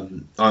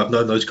 I've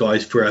known those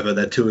guys forever.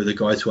 They're two of the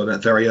guys who I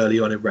met very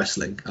early on in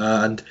wrestling,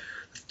 and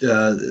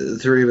the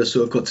three of us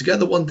sort of got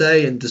together one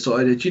day and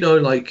decided,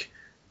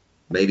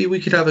 maybe we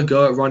could have a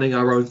go at running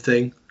our own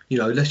thing.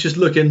 Let's just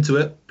look into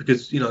it,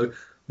 because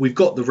we've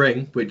got the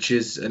ring, which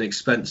is an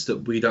expense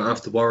that we don't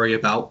have to worry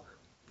about.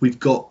 We've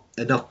got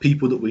enough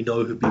people that we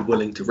know who'd be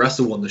willing to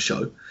wrestle on the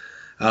show.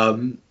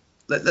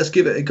 Let's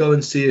give it a go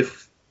and see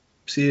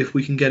if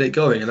we can get it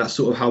going. And that's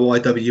sort of how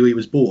IWE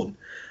was born.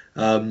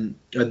 And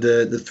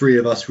the three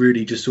of us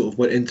really just sort of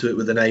went into it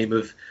with an aim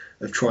of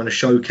trying to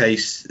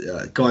showcase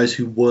guys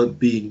who weren't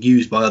being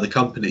used by other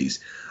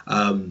companies.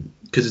 Because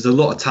there's a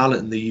lot of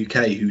talent in the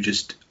UK who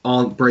just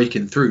aren't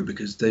breaking through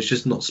because there's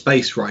just not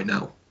space right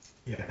now.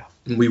 Yeah.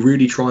 And we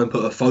really try and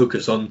put a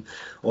focus on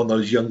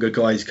those younger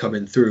guys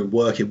coming through and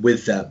working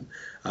with them.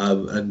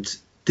 And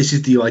this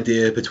is the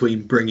idea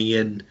between bringing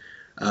in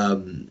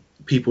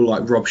people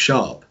like Rob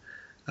Sharp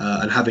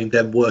and having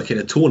them work in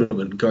a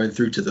tournament going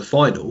through to the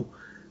final.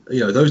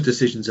 Those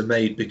decisions are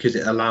made because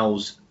it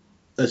allows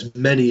as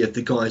many of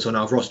the guys on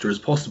our roster as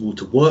possible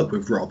to work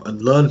with Rob and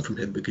learn from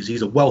him, because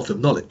he's a wealth of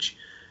knowledge.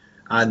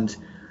 And,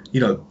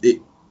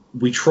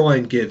 we try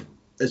and give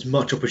as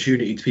much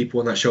opportunity to people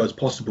on that show as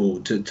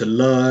possible to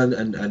learn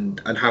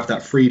and have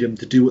that freedom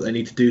to do what they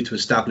need to do to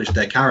establish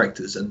their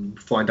characters and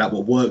find out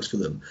what works for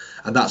them.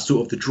 And that's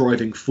sort of the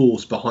driving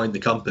force behind the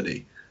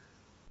company.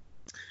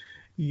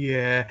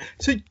 Yeah.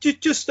 So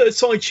just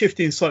side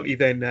shifting slightly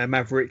then,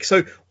 Maverick.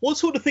 So what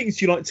sort of things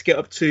do you like to get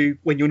up to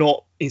when you're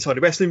not inside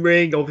a wrestling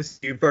ring?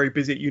 Obviously, you're very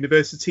busy at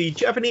university.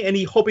 Do you have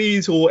any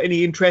hobbies or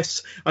any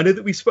interests? I know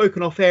that we've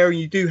spoken off air, and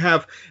you do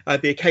have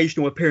the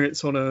occasional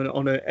appearance on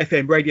a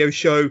FM radio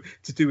show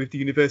to do with the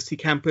university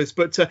campus.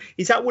 But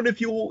is that one of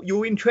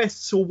your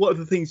interests, or what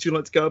other things do you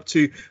like to go up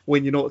to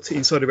when you're not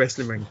inside a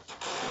wrestling ring?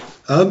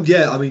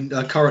 Yeah, I mean,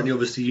 currently,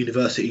 obviously,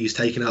 university is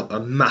taking up a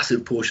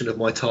massive portion of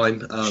my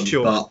time.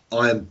 Sure. But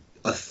I am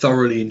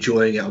thoroughly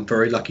enjoying it. I'm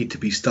very lucky to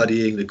be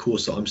studying the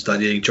course that I'm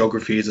studying.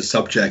 Geography is a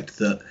subject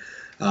that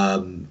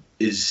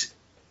is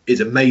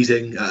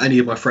amazing. Any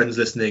of my friends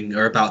listening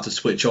are about to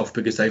switch off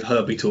because they've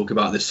heard me talk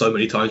about this so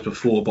many times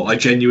before. But I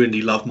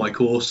genuinely love my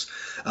course,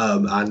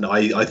 and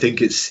I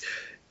think it's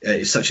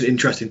such an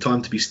interesting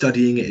time to be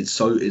studying it. It's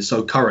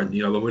so current.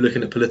 You know, when we're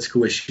looking at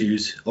political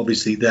issues,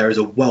 obviously there is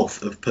a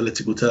wealth of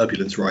political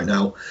turbulence right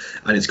now,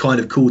 and it's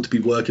kind of cool to be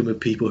working with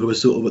people who are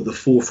sort of at the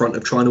forefront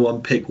of trying to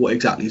unpick what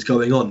exactly is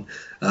going on,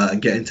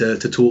 and getting to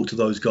talk to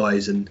those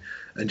guys and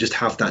just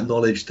have that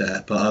knowledge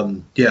there. But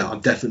yeah,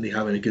 I'm definitely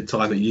having a good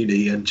time at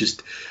uni and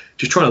just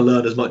trying to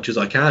learn as much as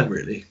I can,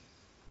 really.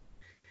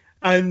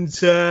 And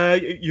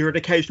you're an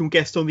occasional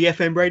guest on the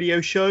FM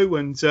radio show,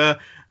 and tell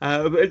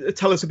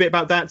us a bit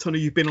about that. I know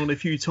you've been on a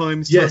few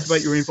times. Tell us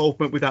about your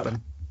involvement with that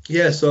then.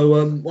 Yeah,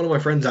 so one of my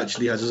friends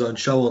actually has his own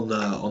show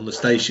on the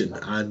station,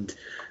 and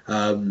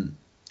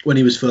when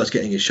he was first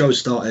getting his show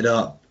started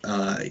up,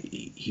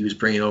 he was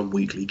bringing on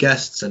weekly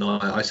guests, and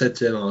I said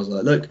to him, I was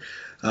like, look,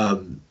 I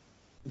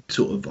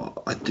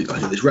do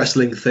this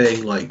wrestling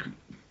thing, like,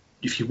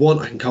 if you want,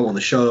 I can come on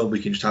the show and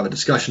we can just have a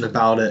discussion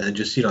about it, and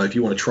just, you know, if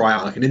you want to try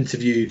out like an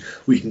interview,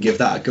 we can give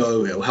that a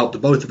go. It'll help the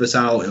both of us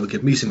out. It'll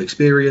give me some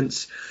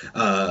experience,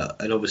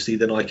 and obviously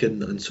then I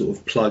can sort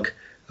of plug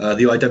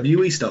the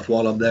IWE stuff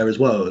while I'm there as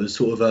well. It was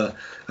sort of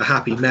a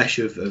happy mesh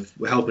of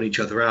helping each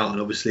other out, and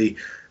obviously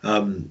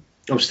I'm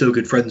still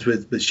good friends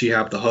with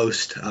Shihab, the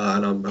host,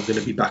 and I'm going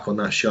to be back on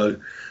that show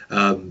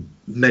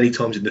many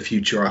times in the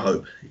future, I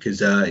hope,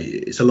 because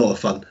it's a lot of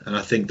fun, and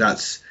I think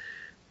that's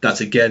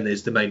again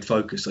is the main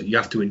focus. Like, you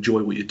have to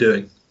enjoy what you're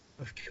doing.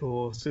 Of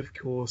course.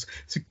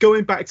 So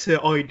going back to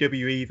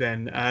IWE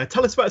then,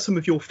 tell us about some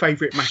of your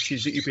favourite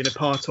matches that you've been a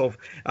part of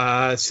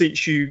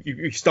since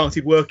you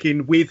started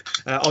working with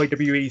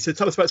IWE. So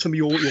tell us about some of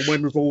your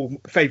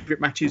memorable favourite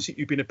matches that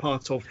you've been a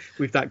part of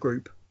with that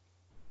group.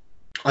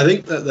 I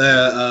think that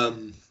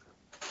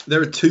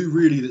there are two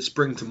really that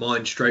spring to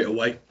mind straight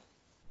away.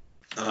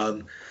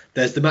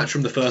 There's the match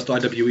from the first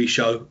IWE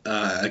show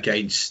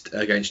against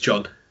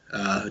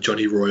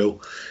Johnny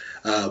Royal,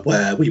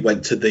 where we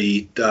went to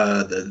the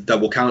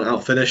double count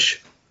out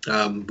finish,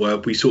 where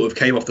we sort of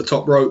came off the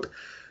top rope,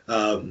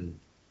 came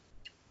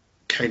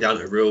down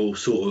to a real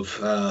sort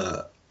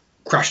of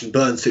crash and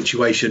burn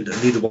situation,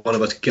 and neither one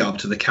of us could get up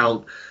to the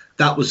count.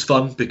 That was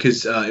fun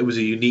because it was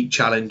a unique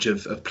challenge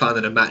of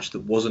planning a match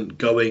that wasn't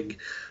going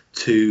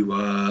to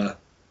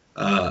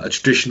a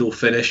traditional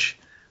finish,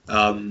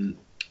 and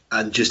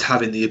just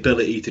having the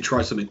ability to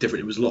try something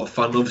different. It was a lot of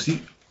fun.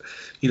 Obviously,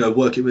 you know,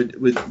 working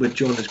with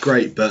John is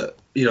great, but,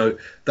 you know,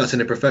 that's in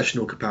a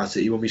professional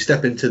capacity. When we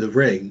step into the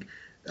ring,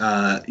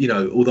 you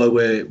know, although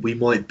we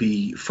might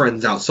be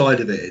friends outside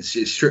of it,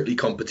 it's strictly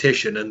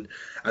competition,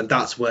 and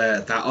that's where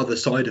that other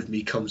side of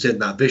me comes in,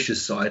 that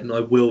vicious side, and I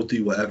will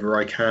do whatever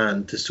I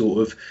can to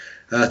sort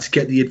of to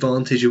get the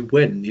advantage and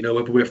win. You know,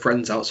 whether we're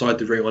friends outside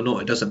the ring or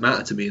not, it doesn't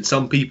matter to me. And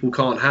some people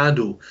can't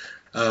handle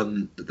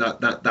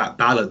that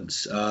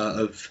balance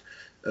of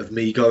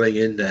me going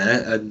in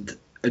there and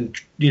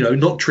you know,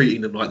 not treating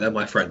them like they're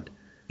my friend.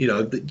 You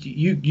know,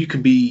 you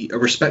can be a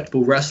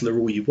respectable wrestler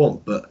all you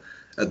want, but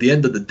at the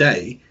end of the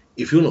day,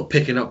 if you're not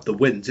picking up the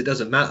wins, it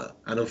doesn't matter.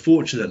 And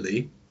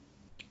unfortunately,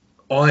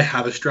 I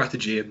have a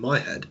strategy in my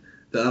head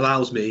that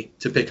allows me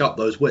to pick up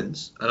those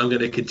wins, and I'm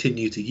going to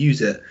continue to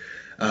use it.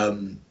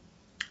 And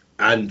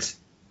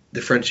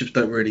the friendships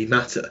don't really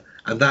matter.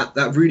 And that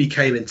really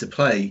came into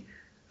play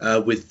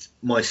with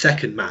my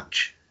second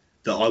match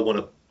that I want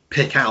to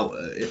pick out.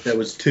 If there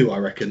was two, I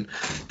reckon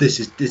this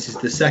is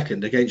the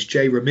second, against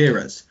Jay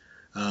Ramirez,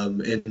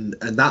 and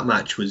that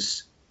match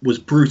was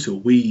brutal.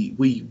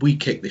 We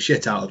kicked the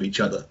shit out of each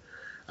other.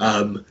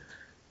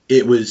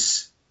 It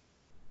was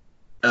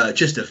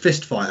just a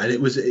fist fight, and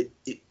it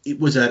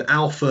was an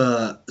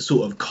alpha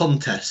sort of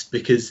contest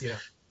because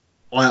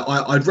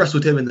I'd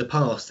wrestled him in the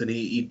past and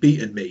he'd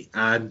beaten me,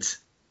 and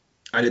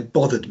it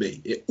bothered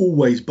me. It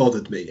always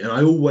bothered me, and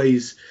I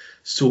always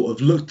sort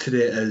of looked at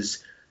it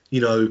as,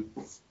 you know,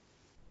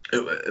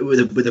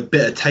 with a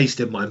bitter taste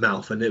in my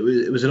mouth, and it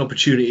was an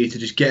opportunity to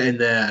just get in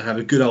there and have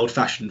a good old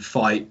fashioned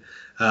fight.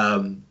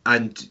 And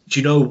do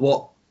you know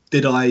what?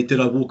 Did I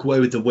walk away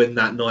with the win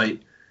that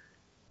night?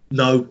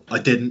 No, I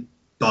didn't.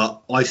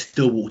 but I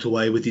still walked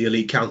away with the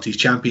Elite Counties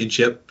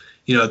Championship.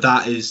 You know,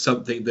 that is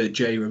something that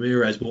Jay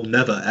Ramirez will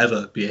never,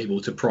 ever be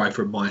able to pry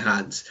from my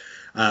hands.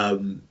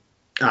 And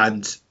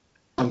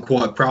I'm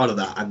quite proud of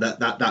that. And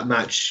that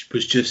match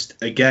was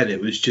just, again, it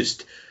was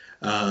just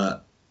a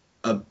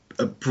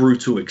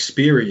brutal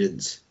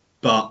experience,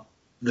 but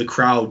the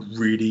crowd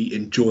really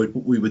enjoyed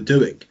what we were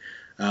doing.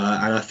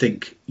 And I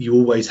think you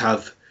always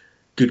have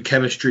good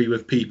chemistry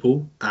with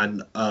people.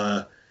 And,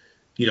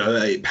 you know,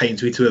 it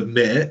pains me to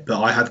admit it, but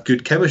I have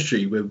good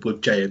chemistry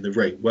with Jay in the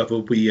ring. Whether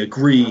we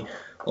agree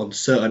on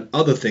certain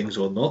other things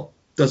or not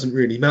doesn't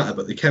really matter,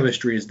 but the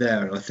chemistry is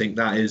there. And I think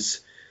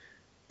that's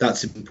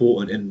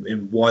important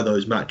in why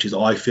those matches,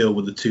 I feel,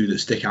 were the two that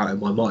stick out in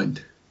my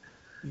mind.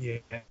 Yeah.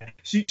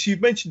 So you've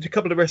mentioned a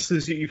couple of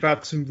wrestlers that you've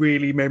had some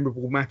really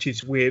memorable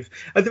matches with.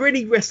 Are there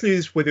any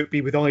wrestlers, whether it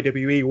be with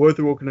IWE or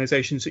other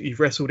organisations that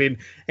you've wrestled in,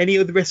 any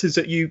other wrestlers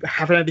that you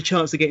haven't had a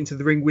chance to get into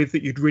the ring with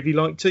that you'd really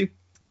like to?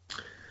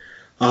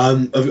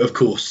 Of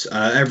course,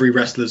 every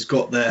wrestler's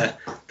got their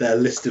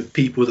list of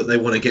people that they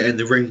want to get in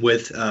the ring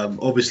with.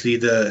 Obviously,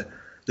 the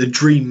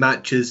dream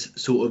matches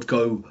sort of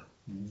go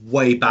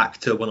way back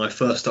to when I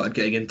first started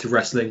getting into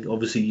wrestling.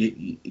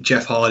 Obviously,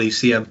 Jeff Hardy,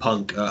 CM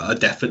Punk are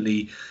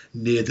definitely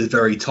near the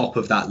very top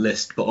of that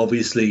list. But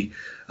obviously,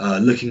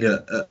 looking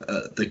at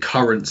the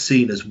current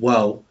scene as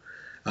well,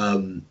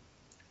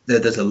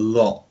 there's a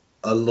lot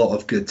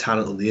of good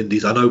talent on the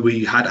indies. I know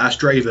we had Ash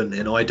Draven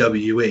in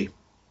IWE.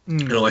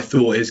 And I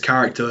thought his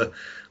character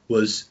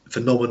was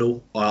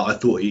phenomenal. I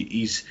thought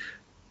he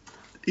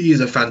is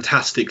a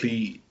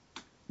fantastically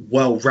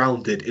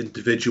well-rounded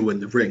individual in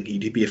the ring.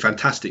 He'd be a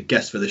fantastic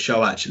guest for the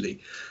show, actually.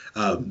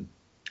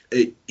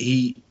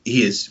 He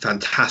is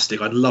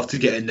fantastic. I'd love to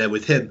get in there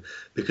with him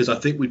because I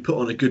think we'd put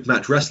on a good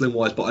match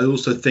wrestling-wise, but I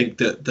also think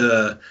that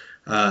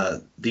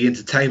the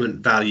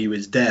entertainment value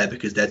is there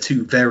because they're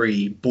two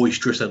very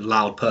boisterous and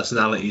loud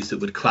personalities that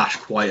would clash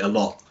quite a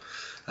lot.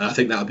 I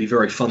think that would be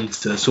very fun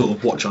to sort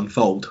of watch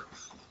unfold.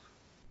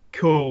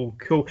 Cool.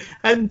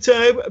 And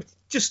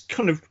just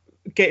kind of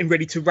getting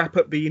ready to wrap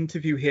up the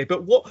interview here,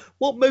 but what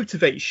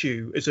motivates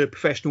you as a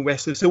professional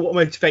wrestler? So what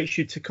motivates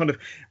you to kind of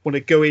want to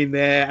go in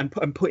there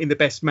and put in the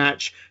best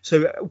match?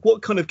 So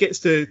what kind of gets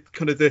the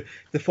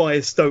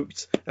fire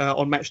stoked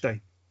on match day?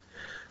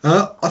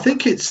 I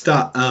think it's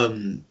that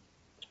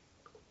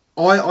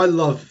I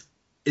love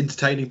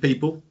entertaining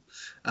people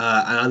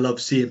and I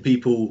love seeing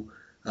people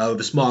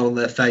with a smile on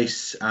their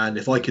face, and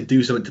if I can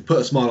do something to put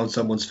a smile on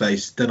someone's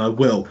face, then I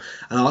will.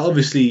 And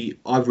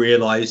I've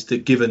realised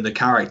that given the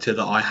character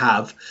that I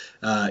have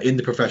in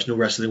the professional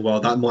wrestling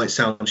world, that might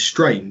sound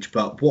strange,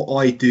 but what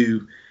I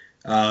do,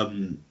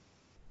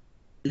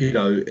 you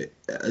know,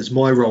 as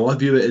my role, I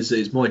view it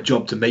as my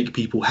job to make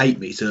people hate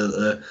me, so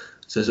that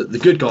the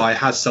good guy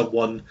has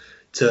someone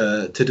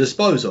to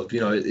dispose of. You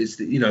know, it's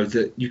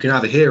that you can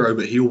have a hero,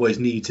 but he always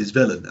needs his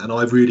villain, and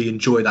I really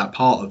enjoy that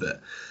part of it.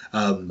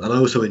 And I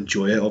also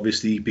enjoy it,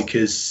 obviously,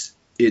 because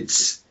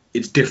it's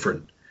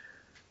different.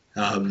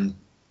 And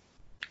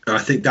I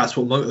think that's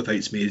what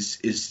motivates me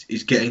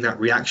is getting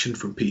that reaction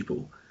from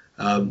people,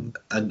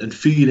 and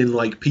feeling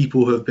like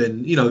people have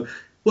been, you know,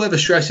 whatever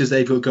stresses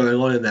they've got going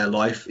on in their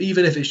life,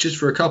 even if it's just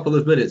for a couple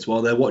of minutes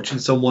while they're watching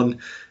someone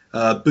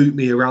boot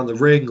me around the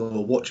ring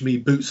or watch me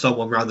boot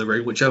someone around the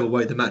ring, whichever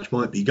way the match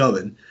might be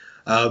going.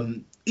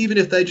 Even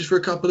if they just for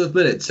a couple of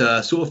minutes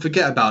sort of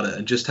forget about it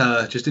and just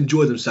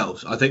enjoy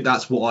themselves. I think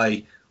that's what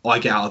I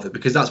get out of it,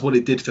 because that's what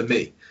it did for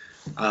me.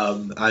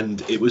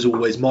 And it was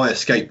always my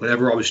escape.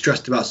 Whenever I was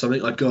stressed about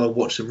something, I'd go and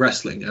watch some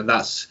wrestling. And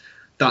that's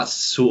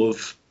sort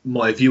of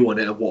my view on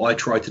it and what I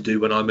try to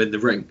do when I'm in the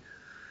ring.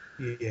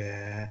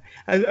 Yeah.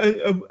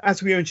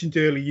 As we mentioned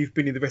earlier, you've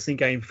been in the wrestling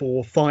game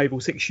for 5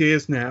 or 6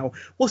 years now.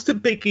 What's the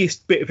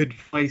biggest bit of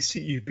advice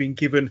that you've been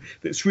given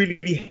that's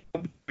really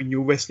helped in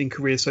your wrestling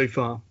career so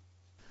far?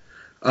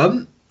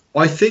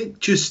 I think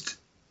just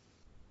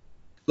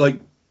like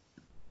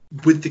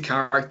with the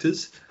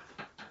characters,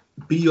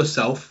 be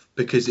yourself,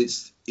 because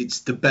it's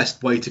the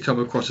best way to come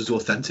across as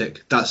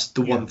authentic. That's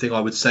the one thing I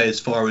would say as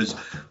far as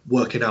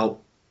working out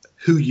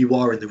who you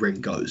are in the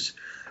ring goes.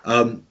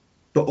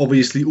 But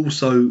obviously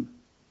also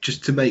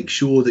just to make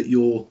sure that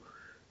you're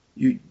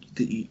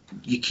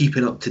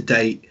keeping up to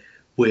date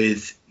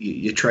with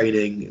your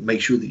training,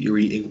 make sure that you're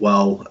eating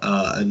well,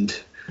 and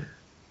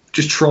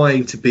just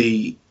trying to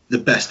be the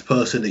best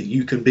person that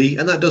you can be.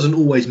 And that doesn't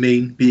always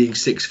mean being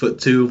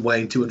 6'2" and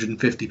weighing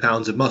 250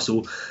 pounds of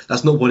muscle.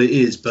 That's not what it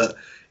is, but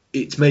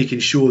it's making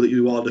sure that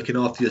you are looking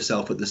after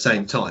yourself at the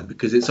same time,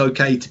 because it's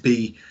okay to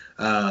be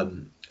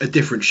a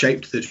different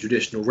shape to the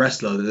traditional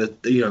wrestler.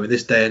 You know, in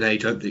this day and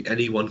age, I don't think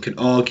anyone can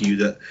argue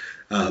that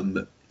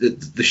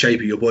the shape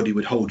of your body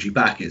would hold you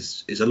back.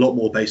 Is a lot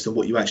more based on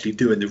what you actually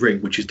do in the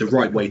ring, which is the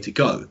right way to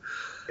go.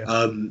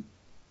 Yeah.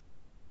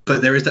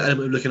 But there is that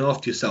element of looking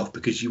after yourself,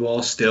 because you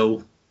are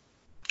still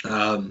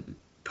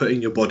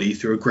putting your body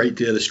through a great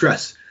deal of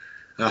stress.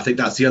 And I think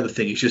that's the other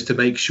thing, is just to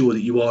make sure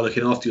that you are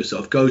looking after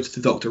yourself. Go to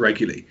the doctor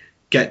regularly,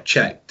 get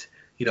checked,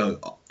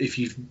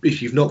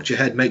 if you've knocked your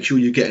head, make sure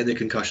you're getting the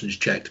concussions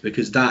checked,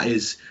 because that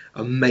is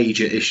a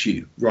major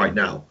issue right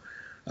now.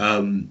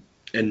 And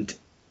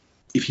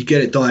if you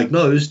get it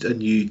diagnosed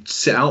and you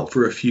sit out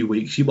for a few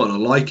weeks, you might not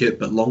like it,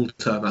 but long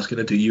term, that's going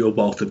to do you a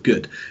wealth of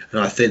good.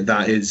 And I think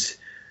that's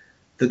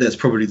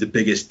probably the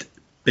biggest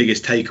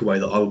takeaway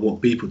that I would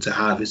want people to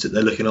have, is that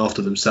they're looking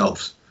after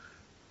themselves.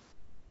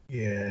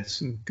 Yeah,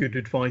 some good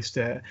advice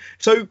there.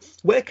 So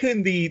where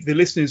can the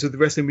listeners of the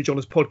Wrestling with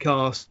Johners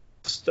podcast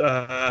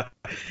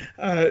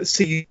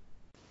see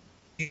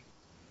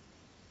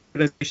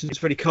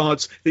for any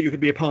cards that you're going to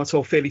be a part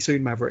of fairly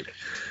soon, Maverick?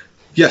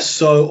 Yes,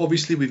 so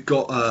obviously we've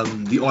got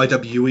the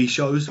IWE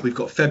shows. We've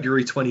got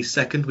February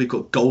 22nd. We've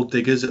got Gold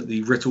Diggers at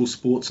the Writtle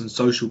Sports and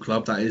Social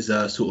Club. That is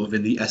sort of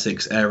in the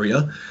Essex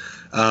area.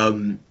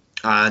 And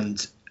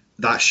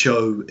that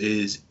show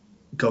is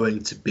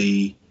going to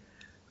be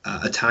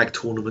a tag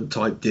tournament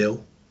type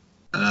deal.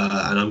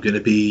 And I'm going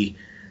to be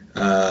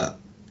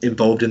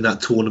involved in that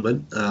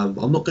tournament.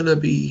 I'm not going to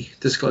be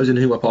disclosing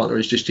who my partner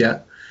is just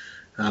yet.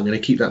 I'm going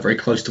to keep that very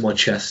close to my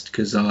chest,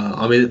 because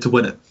I'm in it to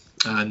win it.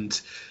 And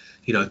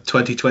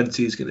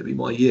 2020 is going to be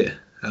my year.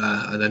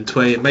 And then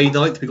May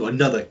 9th, we've got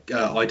another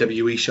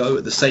IWE show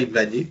at the same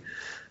venue.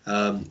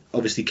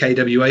 Obviously,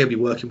 KWA will be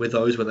working with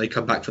those when they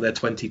come back for their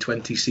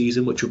 2020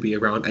 season, which will be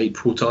around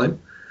April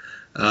time.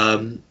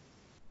 And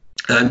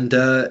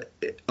I've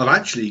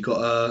actually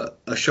got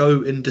a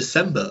show in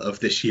December of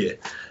this year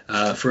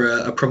for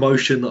a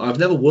promotion that I've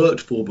never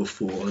worked for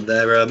before, and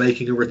they're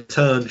making a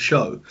return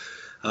show.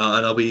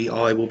 And I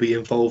will be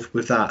involved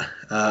with that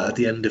at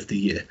the end of the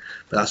year.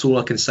 But that's all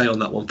I can say on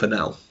that one for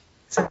now.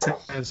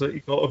 Sounds like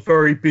you've got a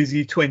very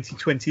busy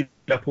 2020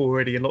 up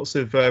already, and lots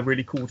of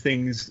really cool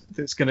things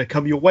that's going to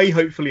come your way,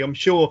 hopefully, I'm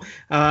sure,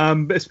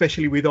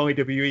 especially with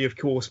IWE, of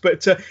course.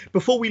 But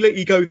before we let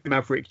you go,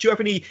 Maverick, do you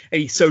have any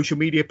social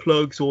media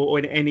plugs or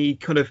any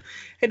kind of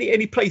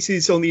any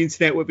places on the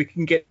internet where we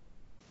can get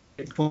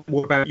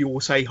more about you or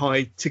say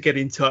hi to get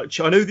in touch?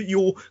 I know that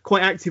you're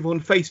quite active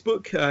on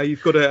Facebook.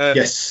 You've got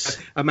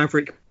a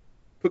Maverick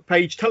book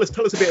page. Tell us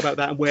a bit about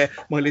that and where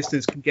my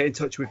listeners can get in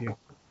touch with you.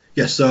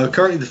 Yes, so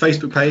currently the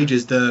Facebook page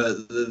is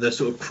the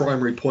sort of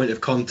primary point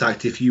of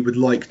contact if you would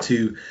like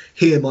to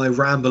hear my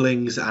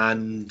ramblings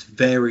and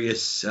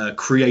various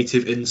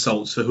creative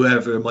insults for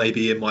whoever may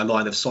be in my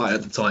line of sight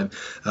at the time.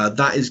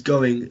 That is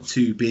going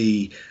to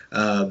be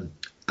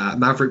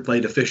Maverick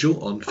Blade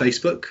Official on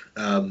Facebook.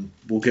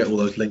 We'll get all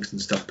those links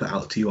and stuff put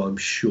out to you, I'm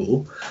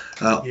sure.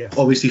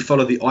 Obviously,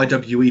 follow the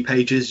IWE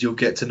pages. You'll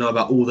get to know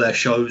about all their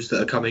shows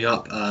that are coming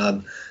up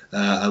and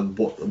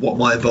what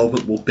my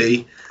involvement will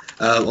be.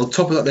 On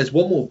top of that, there's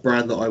one more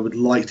brand that I would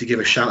like to give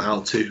a shout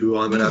out to, who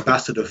I'm an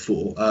ambassador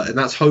for, and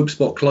that's Hope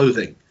Spot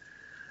Clothing.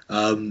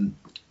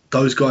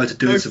 Those guys are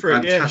doing some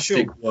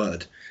fantastic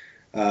work.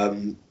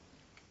 They're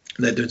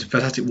doing some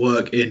fantastic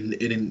work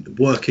in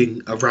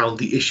working around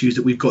the issues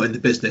that we've got in the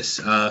business.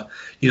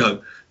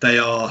 They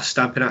are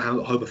stamping out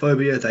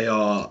homophobia, they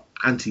are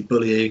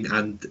anti-bullying,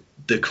 and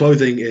the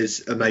clothing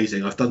is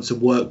amazing. I've done some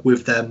work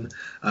with them,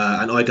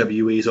 and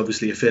IWE is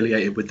obviously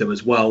affiliated with them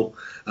as well.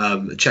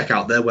 Check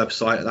out their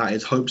website. That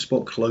is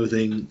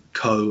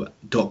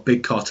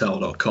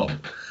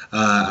hopespotclothingco.bigcartel.com.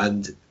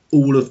 And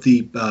all of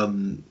the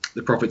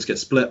profits get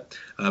split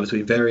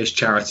between various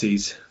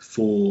charities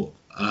for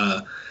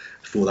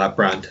that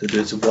brand. They're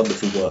doing some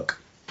wonderful work.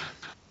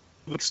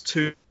 Let's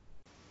to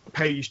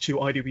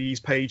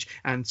IWE's page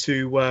and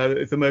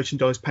to the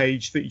merchandise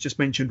page that you just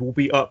mentioned will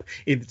be up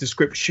in the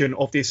description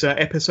of this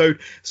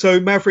episode. So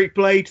Maverick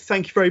Blade,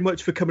 thank you very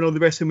much for coming on the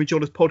Wrestling with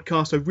Johners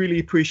podcast. I really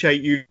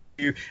appreciate you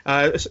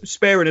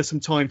sparing us some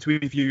time to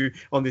interview you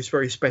on this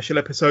very special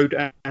episode,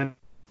 and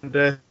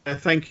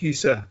thank you,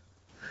 sir.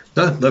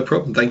 No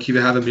problem. Thank you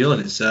for having me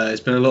on. It's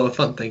been a lot of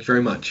fun. Thank you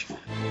very much.